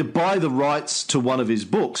 And to buy the rights to one of his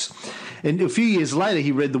books. And a few years later,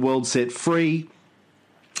 he read The World Set Free.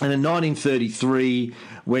 And in 1933,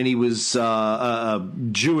 when he was a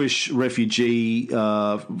Jewish refugee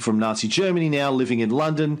from Nazi Germany now living in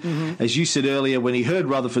London, as you said earlier, when he heard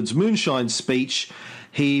Rutherford's moonshine speech,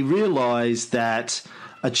 he realised that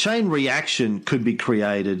a chain reaction could be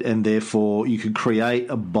created, and therefore you could create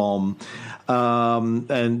a bomb.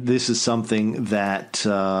 And this is something that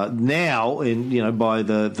now, by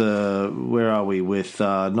the where are we with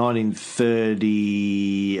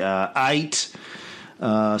 1938?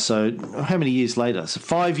 So how many years later? So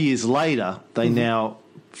 5 years later, they now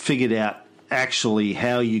figured out actually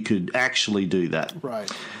how you could actually do that. Right.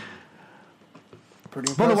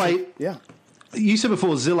 Pretty impressive. By the way, yeah. You said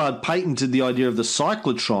before Szilard patented the idea of the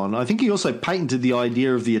cyclotron. I think he also patented the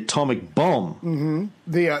idea of the atomic bomb.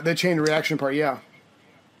 The chain reaction part, yeah.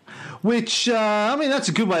 Which, that's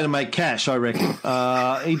a good way to make cash, I reckon.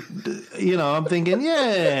 I'm thinking,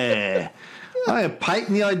 I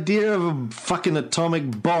patent the idea of a fucking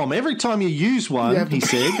atomic bomb. Every time you use one, he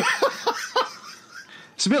said...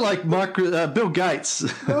 It's a bit like Bill Gates,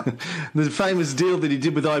 the famous deal that he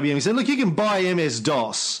did with IBM. He said, look, you can buy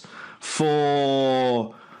MS-DOS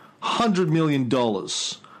for $100 million,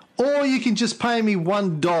 or you can just pay me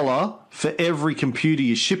 $1 for every computer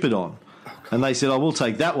you ship it on. And they said, I will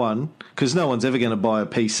take that one, because no one's ever going to buy a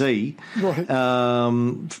PC. Right.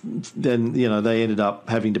 Then, they ended up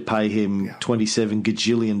having to pay him $27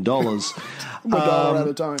 gajillion. $1 at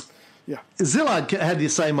a time. Yeah. Szilard had the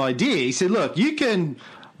same idea. He said, look, you can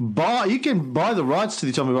buy the rights to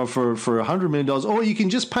the atomic bomb for $100 million, or you can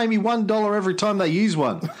just pay me $1 every time they use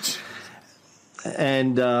one.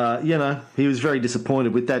 And, he was very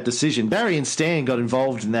disappointed with that decision. Barry and Stan got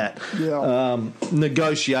involved in that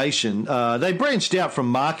negotiation. They branched out from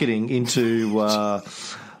marketing into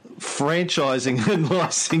franchising and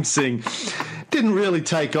licensing. Didn't really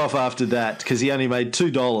take off after that because he only made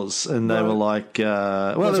 $2, and they were like,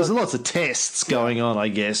 there was lots of tests going on, I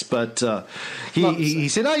guess. But he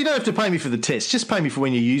said, "Oh, you don't have to pay me for the test. Just pay me for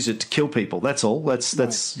when you use it to kill people. That's all. That's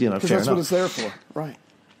fair enough. That's what it's there for, right?"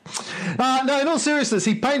 No, in all seriousness,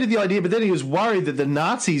 he painted the idea, but then he was worried that the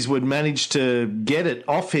Nazis would manage to get it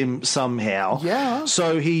off him somehow. Yeah.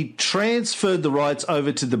 So he transferred the rights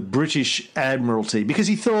over to the British Admiralty because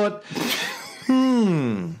he thought,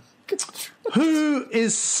 who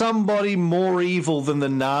is somebody more evil than the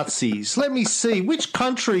Nazis? Let me see. Which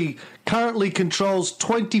country currently controls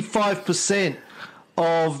 25%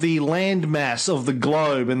 of the landmass of the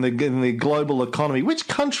globe and the global economy? Which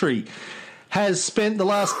country has spent the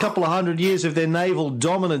last couple of 100 years of their naval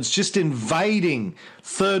dominance just invading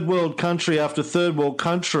third world country after third world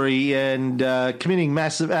country and committing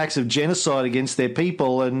massive acts of genocide against their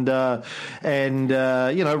people and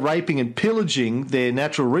raping and pillaging their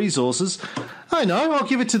natural resources? I know, I'll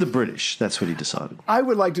give it to the British. That's what he decided. I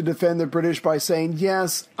would like to defend the British by saying,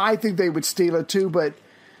 yes, I think they would steal it too, but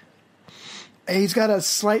he's got a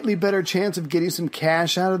slightly better chance of getting some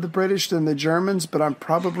cash out of the British than the Germans, but I'm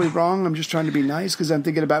probably wrong. I'm just trying to be nice because I'm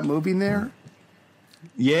thinking about moving there.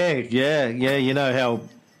 Yeah. You know how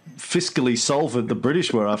fiscally solvent the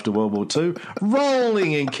British were after World War II.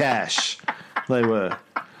 Rolling in cash. They were.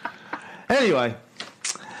 Anyway,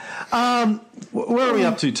 where are we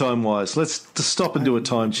up to time-wise? Let's just stop and do a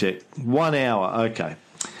time check. 1 hour. Okay.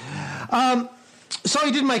 So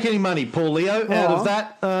he didn't make any money, Paul Leo, out of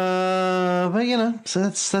that. But so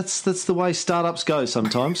that's the way startups go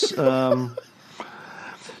sometimes.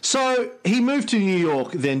 So he moved to New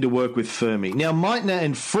York then to work with Fermi. Now Meitner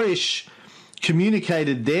and Frisch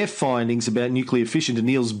communicated their findings about nuclear fission to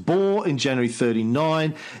Niels Bohr war in January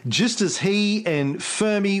 39, just as he and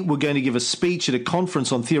Fermi were going to give a speech at a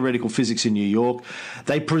conference on theoretical physics in New York.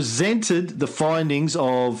 They presented the findings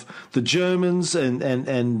of the Germans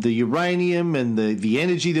and the uranium and the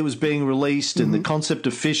energy that was being released and the concept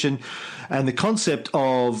of fission and the concept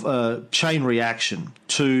of chain reaction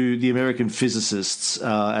to the American physicists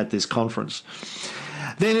at this conference.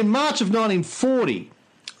 Then in March of 1940,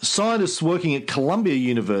 scientists working at Columbia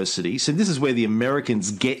University, so this is where the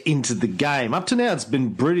Americans get into the game. Up to now, it's been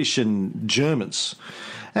British and Germans,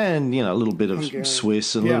 and a little bit of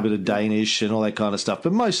Swiss and a little bit of Danish and all that kind of stuff.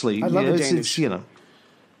 But mostly, I love Danish.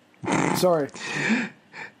 Sorry.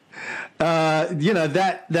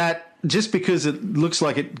 That just because it looks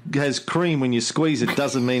like it has cream when you squeeze it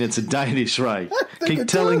doesn't mean it's a Danish, Ray. Keep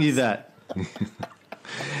telling you that.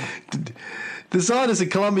 The scientists at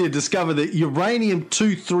Columbia discovered that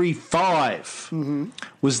uranium-235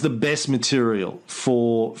 was the best material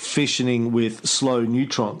for fissioning with slow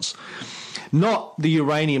neutrons, not the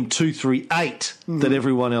uranium-238 that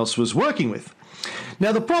everyone else was working with.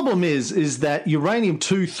 Now, the problem is that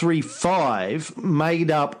uranium-235 made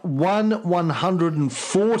up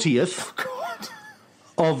 1/140th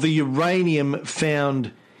of the uranium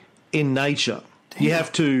found in nature. Damn. You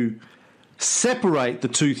have to separate the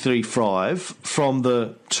 235 from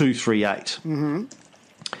the 238.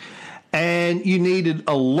 And you needed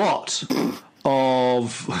a lot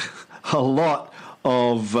of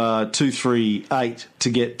 238 to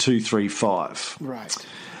get 235. Right.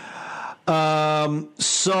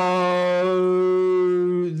 So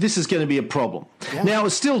this is going to be a problem. Yeah. Now,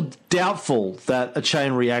 it's still doubtful that a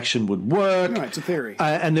chain reaction would work. No, it's a theory.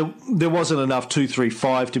 And there wasn't enough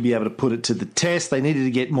 235 to be able to put it to the test. They needed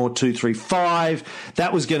to get more 235.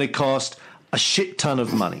 That was going to cost a shit ton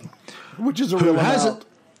of money. Which is a real amount.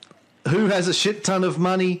 Who has a shit ton of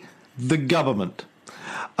money? The government.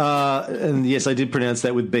 And yes, I did pronounce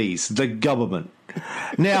that with B's. The government.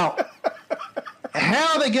 Now...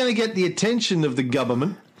 How are they going to get the attention of the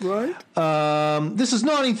government? Right. This is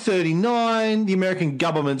 1939. The American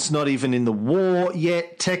government's not even in the war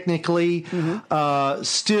yet, technically.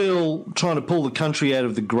 Still trying to pull the country out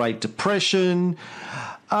of the Great Depression.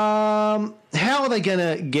 How are they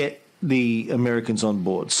going to get the Americans on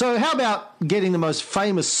board? So how about getting the most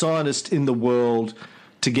famous scientist in the world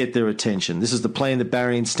to get their attention? This is the plan that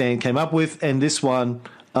Barry and Stan came up with, and this one,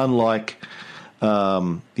 unlike...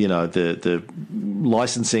 the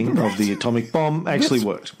licensing of the atomic bomb actually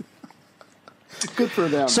worked. Good for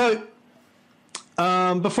them. So,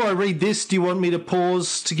 before I read this, do you want me to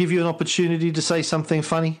pause to give you an opportunity to say something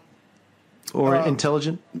funny or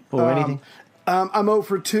intelligent or anything? I'm 0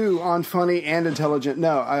 for 2 on funny and intelligent.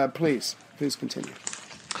 No, please continue.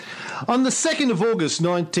 On the 2nd of August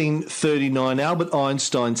 1939, Albert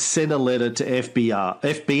Einstein sent a letter to FDR,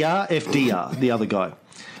 the other guy.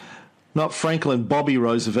 Not Franklin Bobby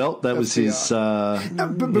Roosevelt. That was his...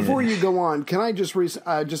 but before you go on, can I just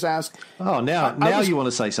ask... Oh, now you want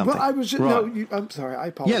to say something. Well, I was just... Right. No, I'm sorry. I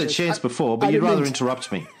apologize. You had a chance before, but you'd rather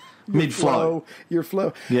interrupt me. Mid-flow. Your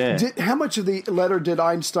flow. Yeah. How much of the letter did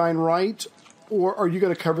Einstein write? Or are you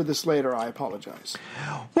going to cover this later? I apologize.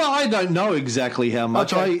 Well, I don't know exactly how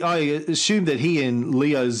much. Okay. I assume that he and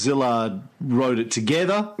Leo Szilard wrote it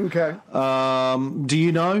together. Okay. Do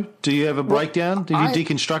you know? Do you have a breakdown? Did you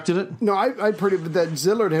deconstructed it? No, I pretty that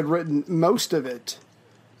Szilard had written most of it,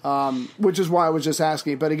 which is why I was just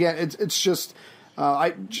asking. But again, it's just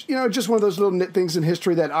just one of those little things in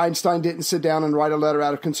history that Einstein didn't sit down and write a letter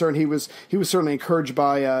out of concern. He was certainly encouraged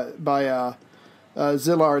by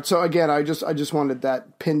Szilard. So again, I just wanted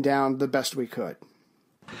that pinned down the best we could.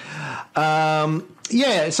 So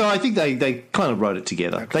I think they kind of wrote it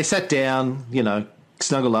together. Okay. They sat down,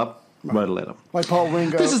 snuggled up, wrote a letter. Like Paul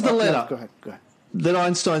Ringo. This is the letter go ahead. that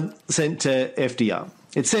Einstein sent to FDR.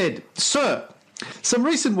 It said, "Sir, some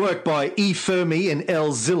recent work by E. Fermi and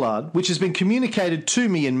L. Szilard, which has been communicated to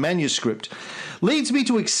me in manuscript, leads me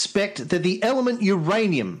to expect that the element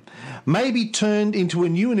uranium may be turned into a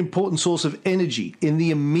new and important source of energy in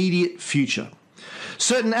the immediate future.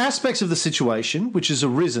 Certain aspects of the situation which has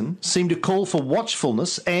arisen seem to call for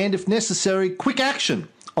watchfulness and, if necessary, quick action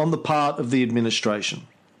on the part of the administration.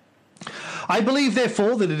 I believe,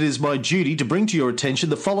 therefore, that it is my duty to bring to your attention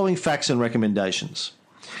the following facts and recommendations.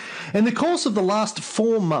 In the course of the last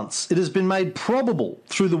 4 months, it has been made probable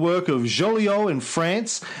through the work of Joliot in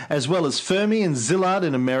France, as well as Fermi and Szilard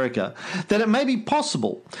in America, that it may be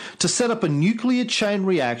possible to set up a nuclear chain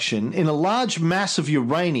reaction in a large mass of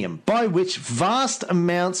uranium by which vast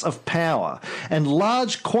amounts of power and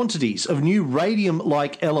large quantities of new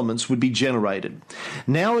radium-like elements would be generated.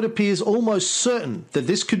 Now it appears almost certain that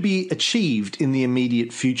this could be achieved in the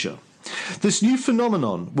immediate future." This new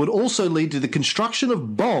phenomenon would also lead to the construction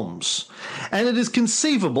of bombs, and it is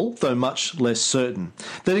conceivable, though much less certain,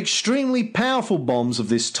 that extremely powerful bombs of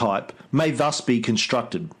this type may thus be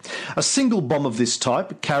constructed. A single bomb of this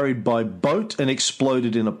type, carried by boat and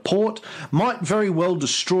exploded in a port, might very well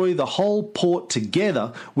destroy the whole port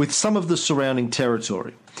together with some of the surrounding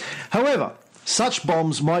territory. However, such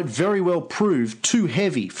bombs might very well prove too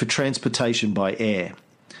heavy for transportation by air.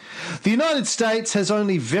 The United States has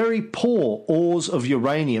only very poor ores of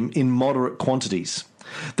uranium in moderate quantities.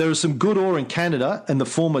 There is some good ore in Canada and the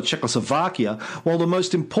former Czechoslovakia, while the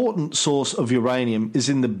most important source of uranium is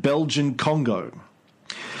in the Belgian Congo.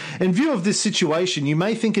 In view of this situation, you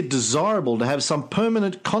may think it desirable to have some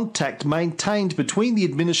permanent contact maintained between the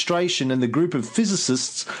administration and the group of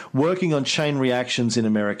physicists working on chain reactions in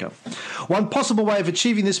America. One possible way of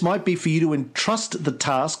achieving this might be for you to entrust the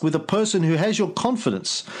task with a person who has your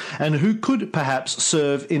confidence and who could perhaps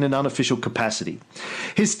serve in an unofficial capacity.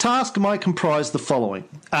 His task might comprise the following: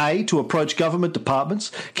 A, to approach government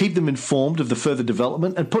departments, keep them informed of the further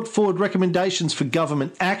development, and put forward recommendations for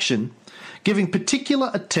government action, giving particular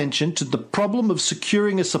attention to the problem of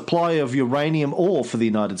securing a supply of uranium ore for the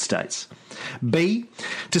United States. B,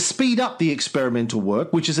 to speed up the experimental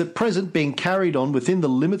work, which is at present being carried on within the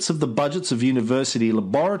limits of the budgets of university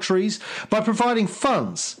laboratories, by providing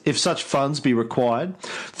funds, if such funds be required,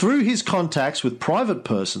 through his contacts with private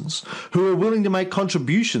persons who are willing to make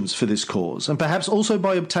contributions for this cause, and perhaps also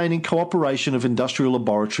by obtaining cooperation of industrial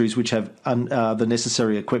laboratories which have the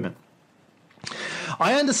necessary equipment.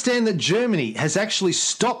 I understand that Germany has actually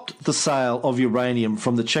stopped the sale of uranium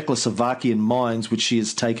from the Czechoslovakian mines which she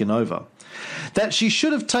has taken over. That she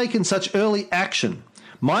should have taken such early action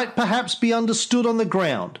might perhaps be understood on the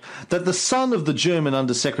ground that the son of the German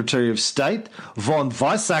Under-Secretary of State, von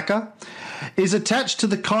Weizsäcker, is attached to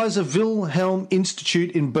the Kaiser Wilhelm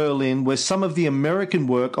Institute in Berlin, where some of the American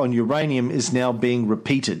work on uranium is now being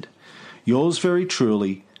repeated. Yours very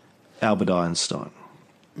truly, Albert Einstein.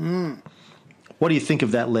 What do you think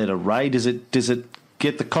of that letter, Ray? Does it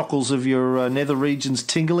get the cockles of your nether regions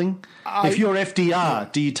tingling? If you're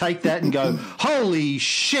FDR, do you take that and go, holy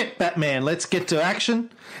shit, Batman, let's get to action?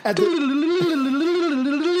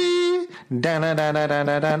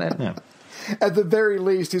 At the very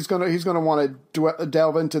least, he's gonna want to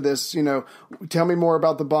delve into this. You know, tell me more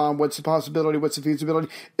about the bomb. What's the possibility? What's the feasibility?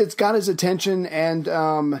 It's got his attention, and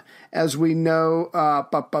as we know,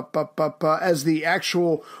 as the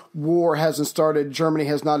actual war hasn't started, Germany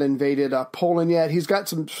has not invaded Poland yet. He's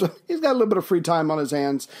got a little bit of free time on his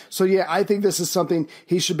hands. So yeah, I think this is something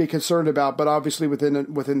he should be concerned about. But obviously,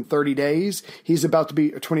 within 30 days, he's about to be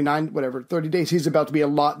 30 days. He's about to be a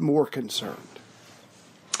lot more concerned.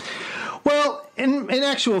 Well, in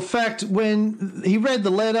actual fact, when he read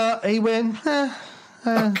the letter, he went,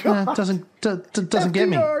 doesn't get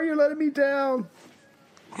me. You're letting me down.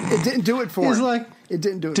 It didn't do it for him. He's like, it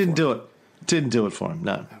didn't do it. Didn't do it for him.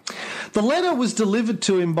 No. The letter was delivered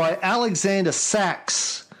to him by Alexander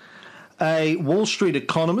Sachs, a Wall Street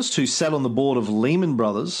economist who sat on the board of Lehman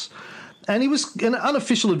Brothers, and he was an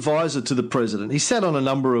unofficial advisor to the president. He sat on a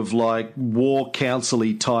number of war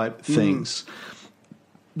council-y type things.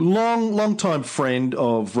 Long time friend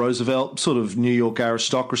of Roosevelt, sort of New York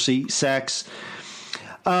aristocracy, Sachs.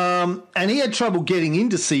 And he had trouble getting in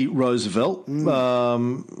to see Roosevelt.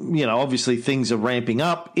 Obviously things are ramping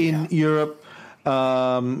up in Europe.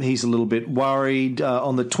 He's a little bit worried.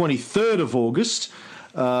 On the 23rd of August,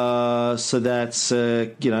 so that's,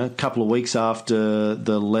 a couple of weeks after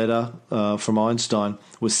the letter from Einstein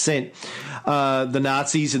was sent, the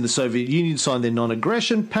Nazis and the Soviet Union signed their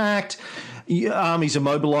non-aggression pact. Armies are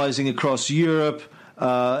mobilizing across Europe.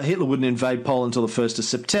 Hitler wouldn't invade Poland until the 1st of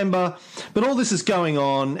September. But all this is going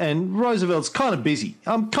on, and Roosevelt's kind of busy.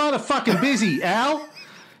 I'm kind of fucking busy, Al.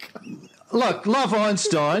 Look, love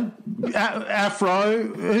Einstein. Afro.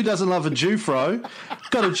 Who doesn't love a Jewfro?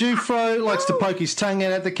 Got a Jewfro, likes to poke his tongue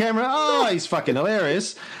out at the camera. Oh, he's fucking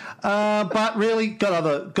hilarious. But really,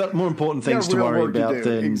 got more important things to worry about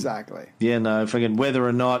than... Exactly. Yeah, no, fucking whether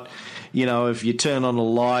or not... if you turn on a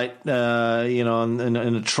light, in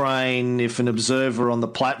a train, if an observer on the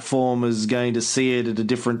platform is going to see it at a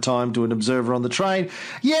different time to an observer on the train.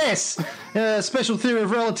 Yes, special theory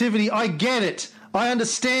of relativity, I get it. I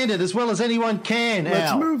understand it as well as anyone can,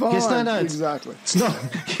 Let's Al. move on. Yes, no, exactly.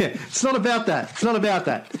 It's not about that. It's not about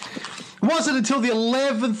that. It wasn't until the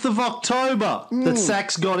 11th of October that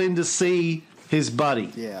Sachs got in to see his buddy,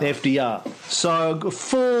 FDR. So a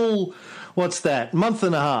full... What's that? Month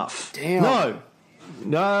and a half. Damn.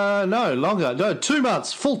 No, longer. No, 2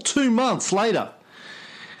 months. Full 2 months later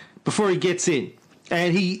before he gets in.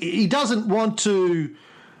 And he doesn't want to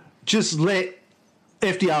just let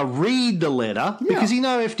FDR read the letter because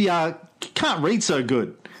FDR can't read so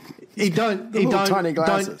good. Tiny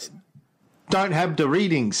glasses. Don't have the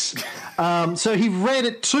readings. So he read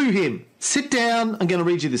it to him. Sit down. I'm going to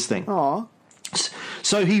read you this thing. Aw.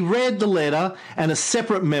 So he read the letter and a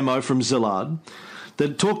separate memo from Szilard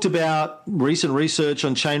that talked about recent research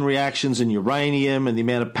on chain reactions and uranium and the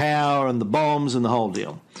amount of power and the bombs and the whole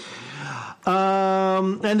deal.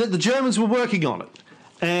 And that the Germans were working on it.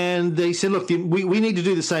 And they said, look, we need to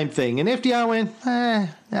do the same thing. And FDR went, I'm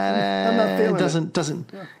not feeling it.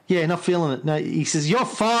 Not feeling it. No, he says, you're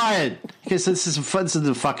fired. Because this is a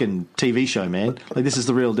fucking TV show, man. Like, this is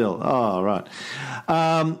the real deal. Oh, right.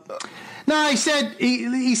 No, he said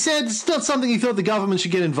it's not something he thought the government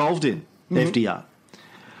should get involved in, FDR.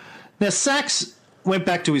 Now, Sachs went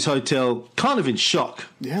back to his hotel kind of in shock.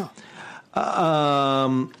 Yeah.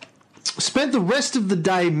 Spent the rest of the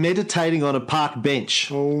day meditating on a park bench.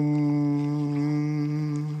 Then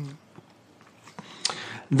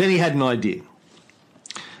he had an idea.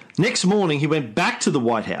 Next morning, he went back to the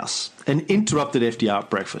White House and interrupted FDR at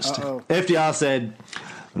breakfast. FDR said,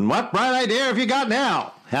 "What bright idea have you got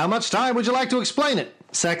now? How much time would you like to explain it?"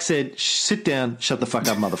 Sachs said, "Sit down, shut the fuck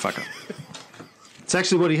up, motherfucker." It's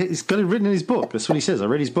actually what he's got it written in his book. That's what he says. I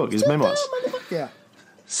read his book, his memoirs. Yeah.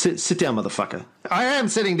 Sit down, motherfucker. I am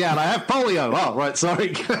sitting down. I have polio. Oh, right,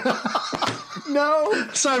 sorry. No.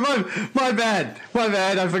 Sorry, my bad. My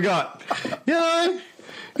bad, I forgot.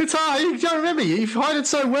 It's hard. You don't remember. You hide it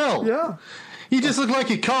so well. Yeah. You just look like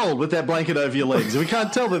you're cold with that blanket over your legs. We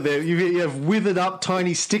can't tell that you have withered up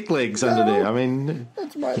tiny stick legs under there. I mean...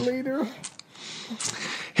 That's my leader.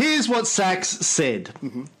 Here's what Sachs said.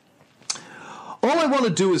 Mm-hmm. All I want to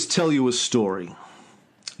do is tell you a story.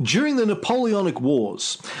 During the Napoleonic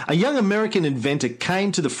Wars, a young American inventor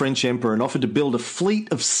came to the French Emperor and offered to build a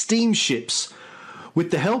fleet of steamships, with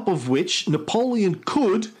the help of which Napoleon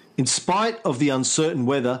could, in spite of the uncertain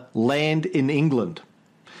weather, land in England.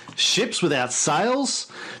 Ships without sails?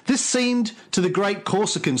 This seemed to the great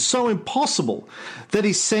Corsican so impossible that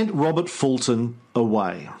he sent Robert Fulton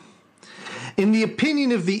away. In the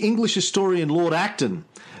opinion of the English historian Lord Acton,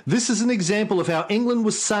 this is an example of how England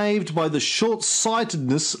was saved by the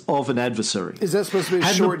short-sightedness of an adversary. Is that supposed to be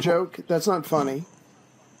a short joke? That's not funny.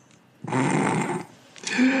 Had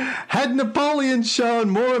Napoleon shown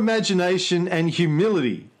more imagination and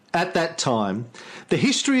humility at that time, the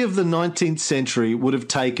history of the 19th century would have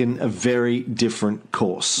taken a very different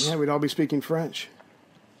course. Yeah, we'd all be speaking French.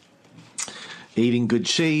 Eating good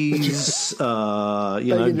cheese,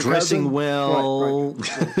 dressing well.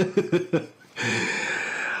 Right.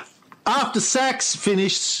 After Sachs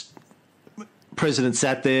finished, President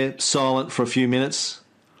sat there silent for a few minutes.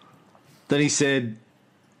 Then he said,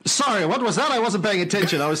 "Sorry, what was that? I wasn't paying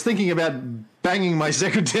attention. I was thinking about banging my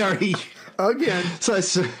secretary." Again. So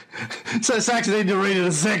Sachs needed to read it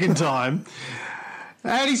a second time.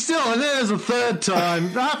 And then there's a third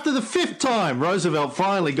time. After the fifth time, Roosevelt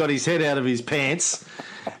finally got his head out of his pants.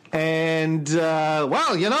 And,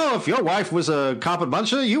 if your wife was a carpet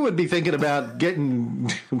muncher, you would be thinking about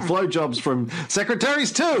getting blowjobs from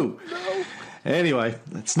secretaries too. No. Anyway,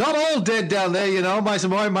 it's not all dead down there,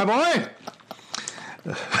 my boy.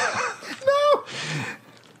 No.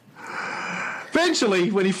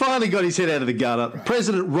 Eventually, when he finally got his head out of the gutter, the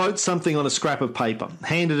president wrote something on a scrap of paper,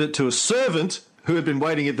 handed it to a servant who had been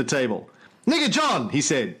waiting at the table. "Nigger John," he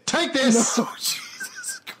said, "take this." No,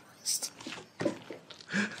 Jesus Christ.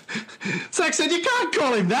 Sachs said, "You can't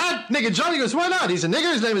call him that. Nigger John." He goes, "Why not? He's a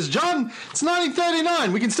nigger. His name is John. It's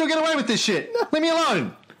 1939. We can still get away with this shit. No. Leave me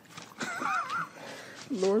alone."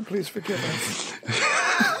 Lord, please forgive us.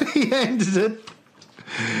 He handed it.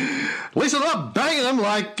 At least I'm not banging them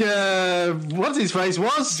like, what's his face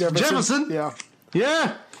was? Jefferson. Yeah.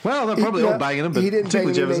 Yeah. Well, they're probably all banging him, but he didn't bang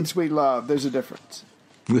him. He made sweet love. There's a difference.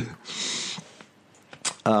 It's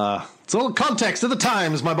all context of the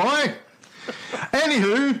times, my boy.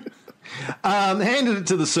 Anywho, handed it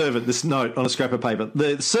to the servant, this note on a scrap of paper.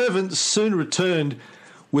 The servant soon returned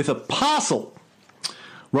with a parcel.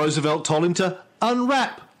 Roosevelt told him to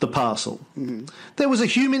unwrap the parcel. Mm-hmm. There was a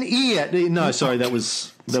human ear. No, sorry, that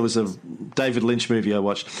was a David Lynch movie I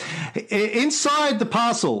watched. Inside the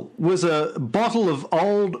parcel was a bottle of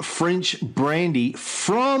old French brandy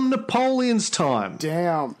from Napoleon's time.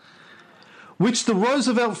 Damn. Which the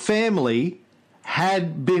Roosevelt family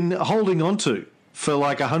had been holding on to for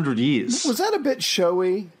like 100 years. Was that a bit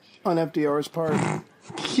showy on FDR's part?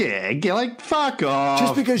 Yeah, like, fuck off.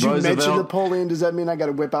 Just because you Roosevelt mentioned Napoleon, does that mean I got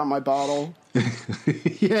to whip out my bottle?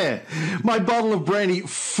 Yeah, my bottle of brandy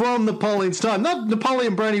from Napoleon's time. Not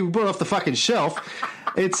Napoleon brandy we brought off the fucking shelf.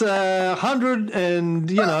 It's a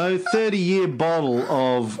 30-year bottle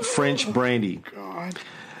of French brandy.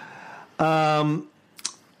 God.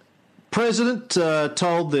 President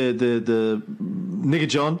told the nigger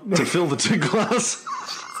John to fill the 2 glasses.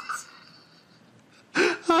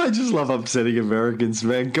 I just love upsetting Americans,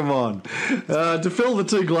 man. Come on. To fill the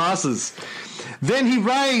 2 glasses. Then he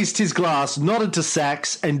raised his glass, nodded to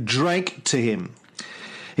Sachs, and drank to him.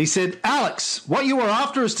 He said, "Alex, what you are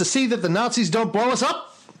after is to see that the Nazis don't blow us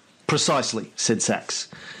up?" "Precisely," said Sachs.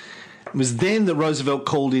 It was then that Roosevelt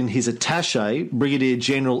called in his attaché, Brigadier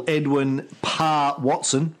General Edwin Parr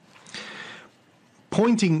Watson,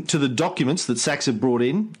 pointing to the documents that Sachs had brought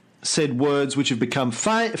in, said words which have become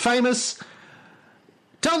famous.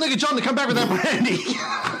 "Tell nigger John to come back with that brandy."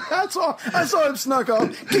 That's all. I saw him snuck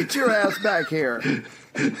off. Get your ass back here.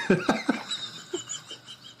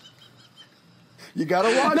 You gotta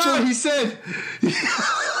watch him. No, he said.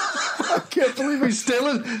 I can't believe He's still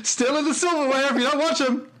in the silverware if you don't watch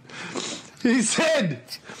him. He said,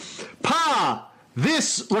 "Pa,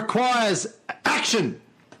 this requires action."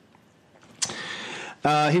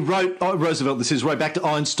 He wrote, Roosevelt, wrote back to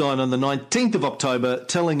Einstein on the 19th of October,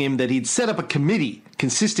 telling him that he'd set up a committee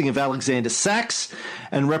consisting of Alexander Sachs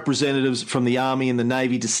and representatives from the Army and the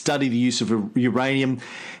Navy to study the use of uranium.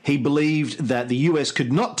 He believed that the US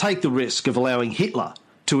could not take the risk of allowing Hitler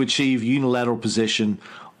to achieve unilateral possession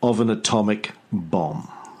of an atomic bomb.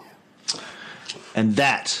 And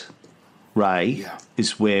that, Ray,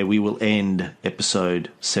 is where we will end episode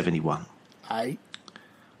 71.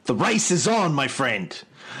 The race is on, my friend.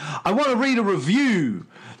 I want to read a review.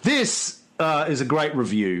 This is a great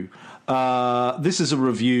review. This is a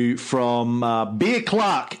review from Beer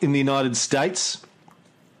Clark in the United States.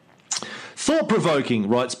 "Thought-provoking,"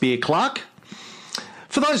 writes Beer Clark.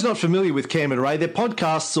 "For those not familiar with Cam and Ray, their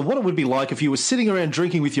podcasts are what it would be like if you were sitting around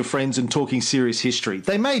drinking with your friends and talking serious history.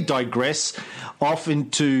 They may digress off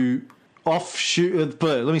into offshoot.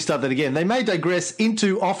 Let me start that again. They may digress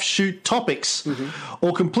into offshoot topics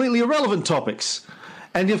or completely irrelevant topics,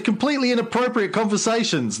 and have completely inappropriate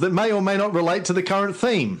conversations that may or may not relate to the current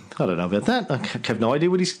theme." I don't know about that. I have no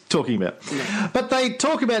idea what he's talking about. But they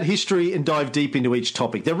talk about history and dive deep into each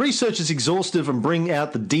topic. Their research is exhaustive and bring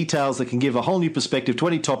out the details that can give a whole new perspective to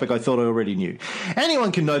any topic I thought I already knew.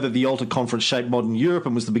 Anyone can know that the Yalta Conference shaped modern Europe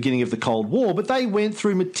and was the beginning of the Cold War, but they went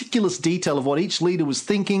through meticulous detail of what each leader was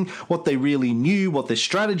thinking, what they really knew, what their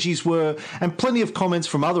strategies were, and plenty of comments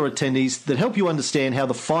from other attendees that help you understand how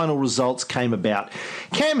the final results came about.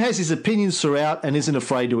 Cam has his opinions throughout and isn't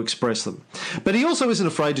afraid to express them. But he also isn't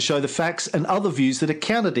afraid to show the facts and other views that are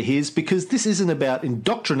counter to his, because this isn't about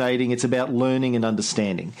indoctrinating, it's about learning and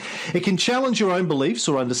understanding. It can challenge your own beliefs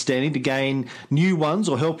or understanding to gain new ones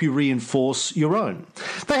or help you reinforce your own.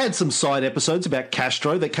 They had some side episodes about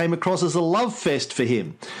Castro that came across as a love fest for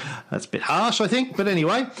him. That's a bit harsh, I think, but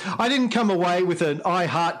anyway, I didn't come away with an I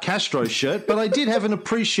Heart Castro shirt, but I did have an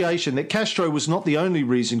appreciation that Castro was not the only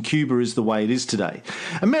reason Cuba is the way it is today.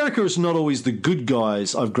 America is not always the good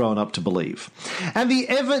guys I've grown up to believe. And the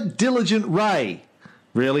ever diligent Ray.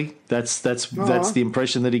 Really? That's the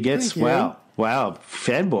impression that he gets? Wow,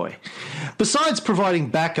 fanboy. Besides providing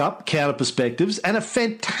backup, counter perspectives, and a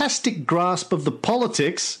fantastic grasp of the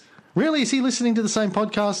politics. Really? Is he listening to the same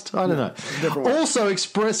podcast? I don't know. Also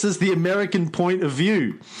expresses the American point of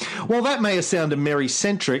view. While that may sound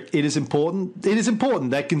Americentric, it is important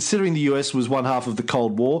that considering the US was one half of the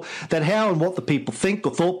Cold War, that how and what the people think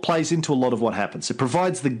or thought plays into a lot of what happens. It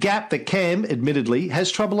provides the gap that Cam, admittedly, has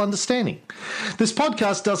trouble understanding. This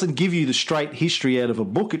podcast doesn't give you the straight history out of a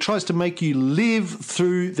book. It tries to make you live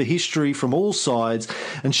through the history from all sides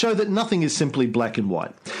and show that nothing is simply black and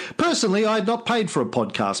white. Personally, I had not paid for a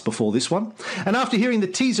podcast before this one, and after hearing the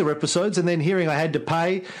teaser episodes and then hearing I had to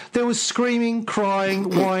pay, there was screaming,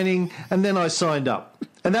 crying, whining, and then I signed up.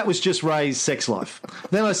 And that was just Ray's sex life.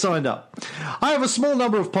 Then I signed up. I have a small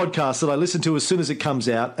number of podcasts that I listen to as soon as it comes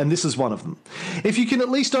out, and this is one of them. If you can at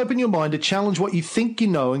least open your mind to challenge what you think you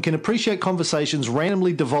know and can appreciate conversations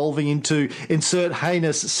randomly devolving into insert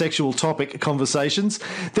heinous sexual topic conversations,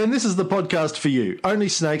 then this is the podcast for you. Only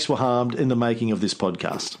snakes were harmed in the making of this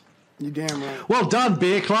podcast. You damn right. Well done,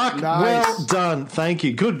 Beer Clark. Nice. Well done. Thank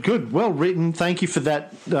you. Good. Well written. Thank you for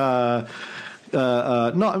that.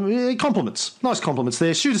 Compliments. Nice compliments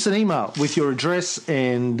there. Shoot us an email with your address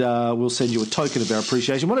and we'll send you a token of our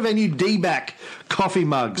appreciation. One of our new D-back coffee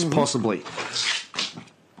mugs, possibly.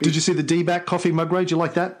 Did you see the D-back coffee mug, Ray? Did you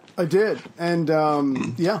like that? I did. And,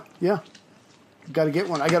 yeah. Got to get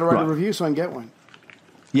one. I got to write a review so I can get one.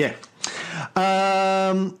 Yeah.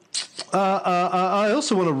 I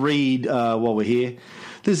also want to read, while we're here,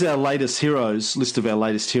 this is our latest heroes, list of our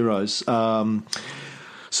latest heroes.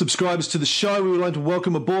 subscribers to the show. We would like to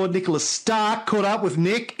welcome aboard Nicholas Stark. Caught up with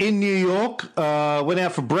Nick in New York. Went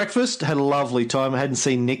out for breakfast. Had a lovely time. I hadn't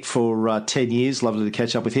seen Nick for 10 years. Lovely to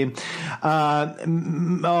catch up with him. Maciej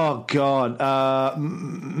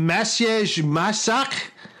Masak.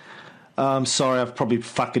 I'm sorry, I've probably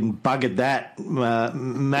fucking buggered that.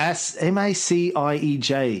 M-A-C-I-E-J.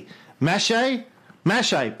 Mache? I'm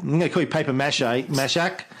going to call you Paper Mache.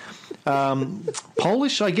 Mashak.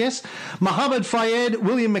 Polish, I guess. Mohammed Fayed,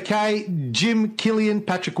 William McKay, Jim Killian,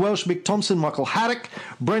 Patrick Welsh, Mick Thompson, Michael Haddock,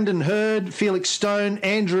 Brendan Hurd, Felix Stone,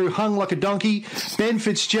 Andrew Hung Like a Donkey, Ben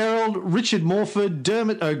Fitzgerald, Richard Morford,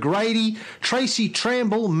 Dermot O'Grady, Tracy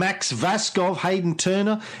Tramble, Max Vaskov, Hayden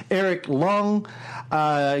Turner, Eric Long,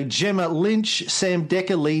 Gemma Lynch, Sam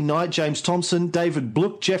Decker, Lee Knight, James Thompson, David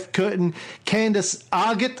Blook, Jeff Curtin, Candice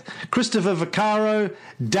Argett, Christopher Vaccaro,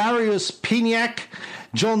 Darius Piniak,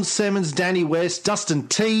 John Simmons, Danny West, Dustin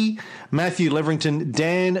T, Matthew Leverington,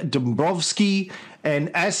 Dan Dombrovsky,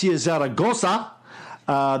 and Asia Zaragoza.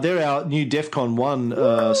 They're our new DEFCON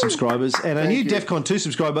 1 subscribers. And our new DEFCON 2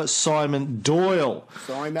 subscriber, Simon Doyle.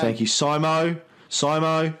 Thank you, Simo.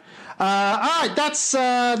 All right, that's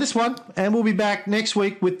this one. And we'll be back next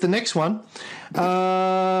week with the next one.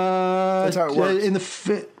 That's how it works.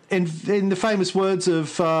 In the famous words of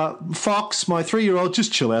Fox, my 3-year-old,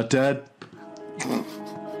 just chill out, Dad. An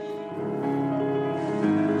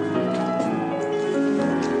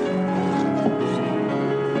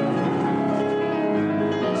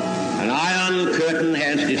iron curtain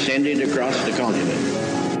has descended across the continent.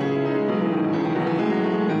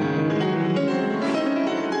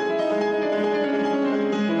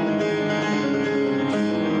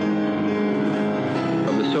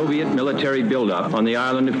 Military buildup on the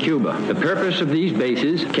island of Cuba. The purpose of these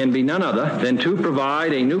bases can be none other than to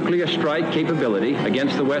provide a nuclear strike capability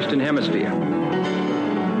against the Western Hemisphere.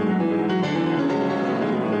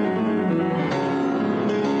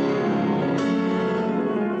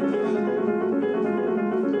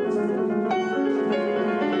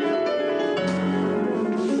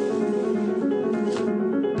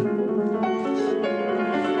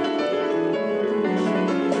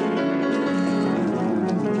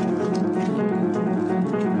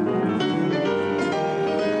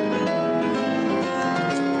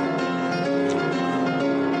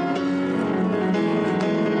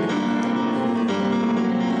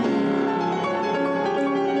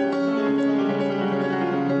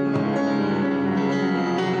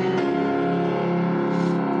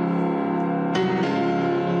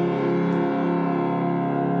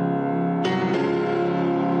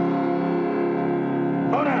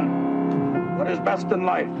 Best in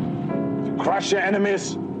life. To crush your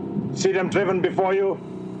enemies, see them driven before you,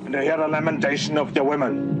 and to hear the lamentation of their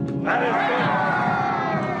women. That is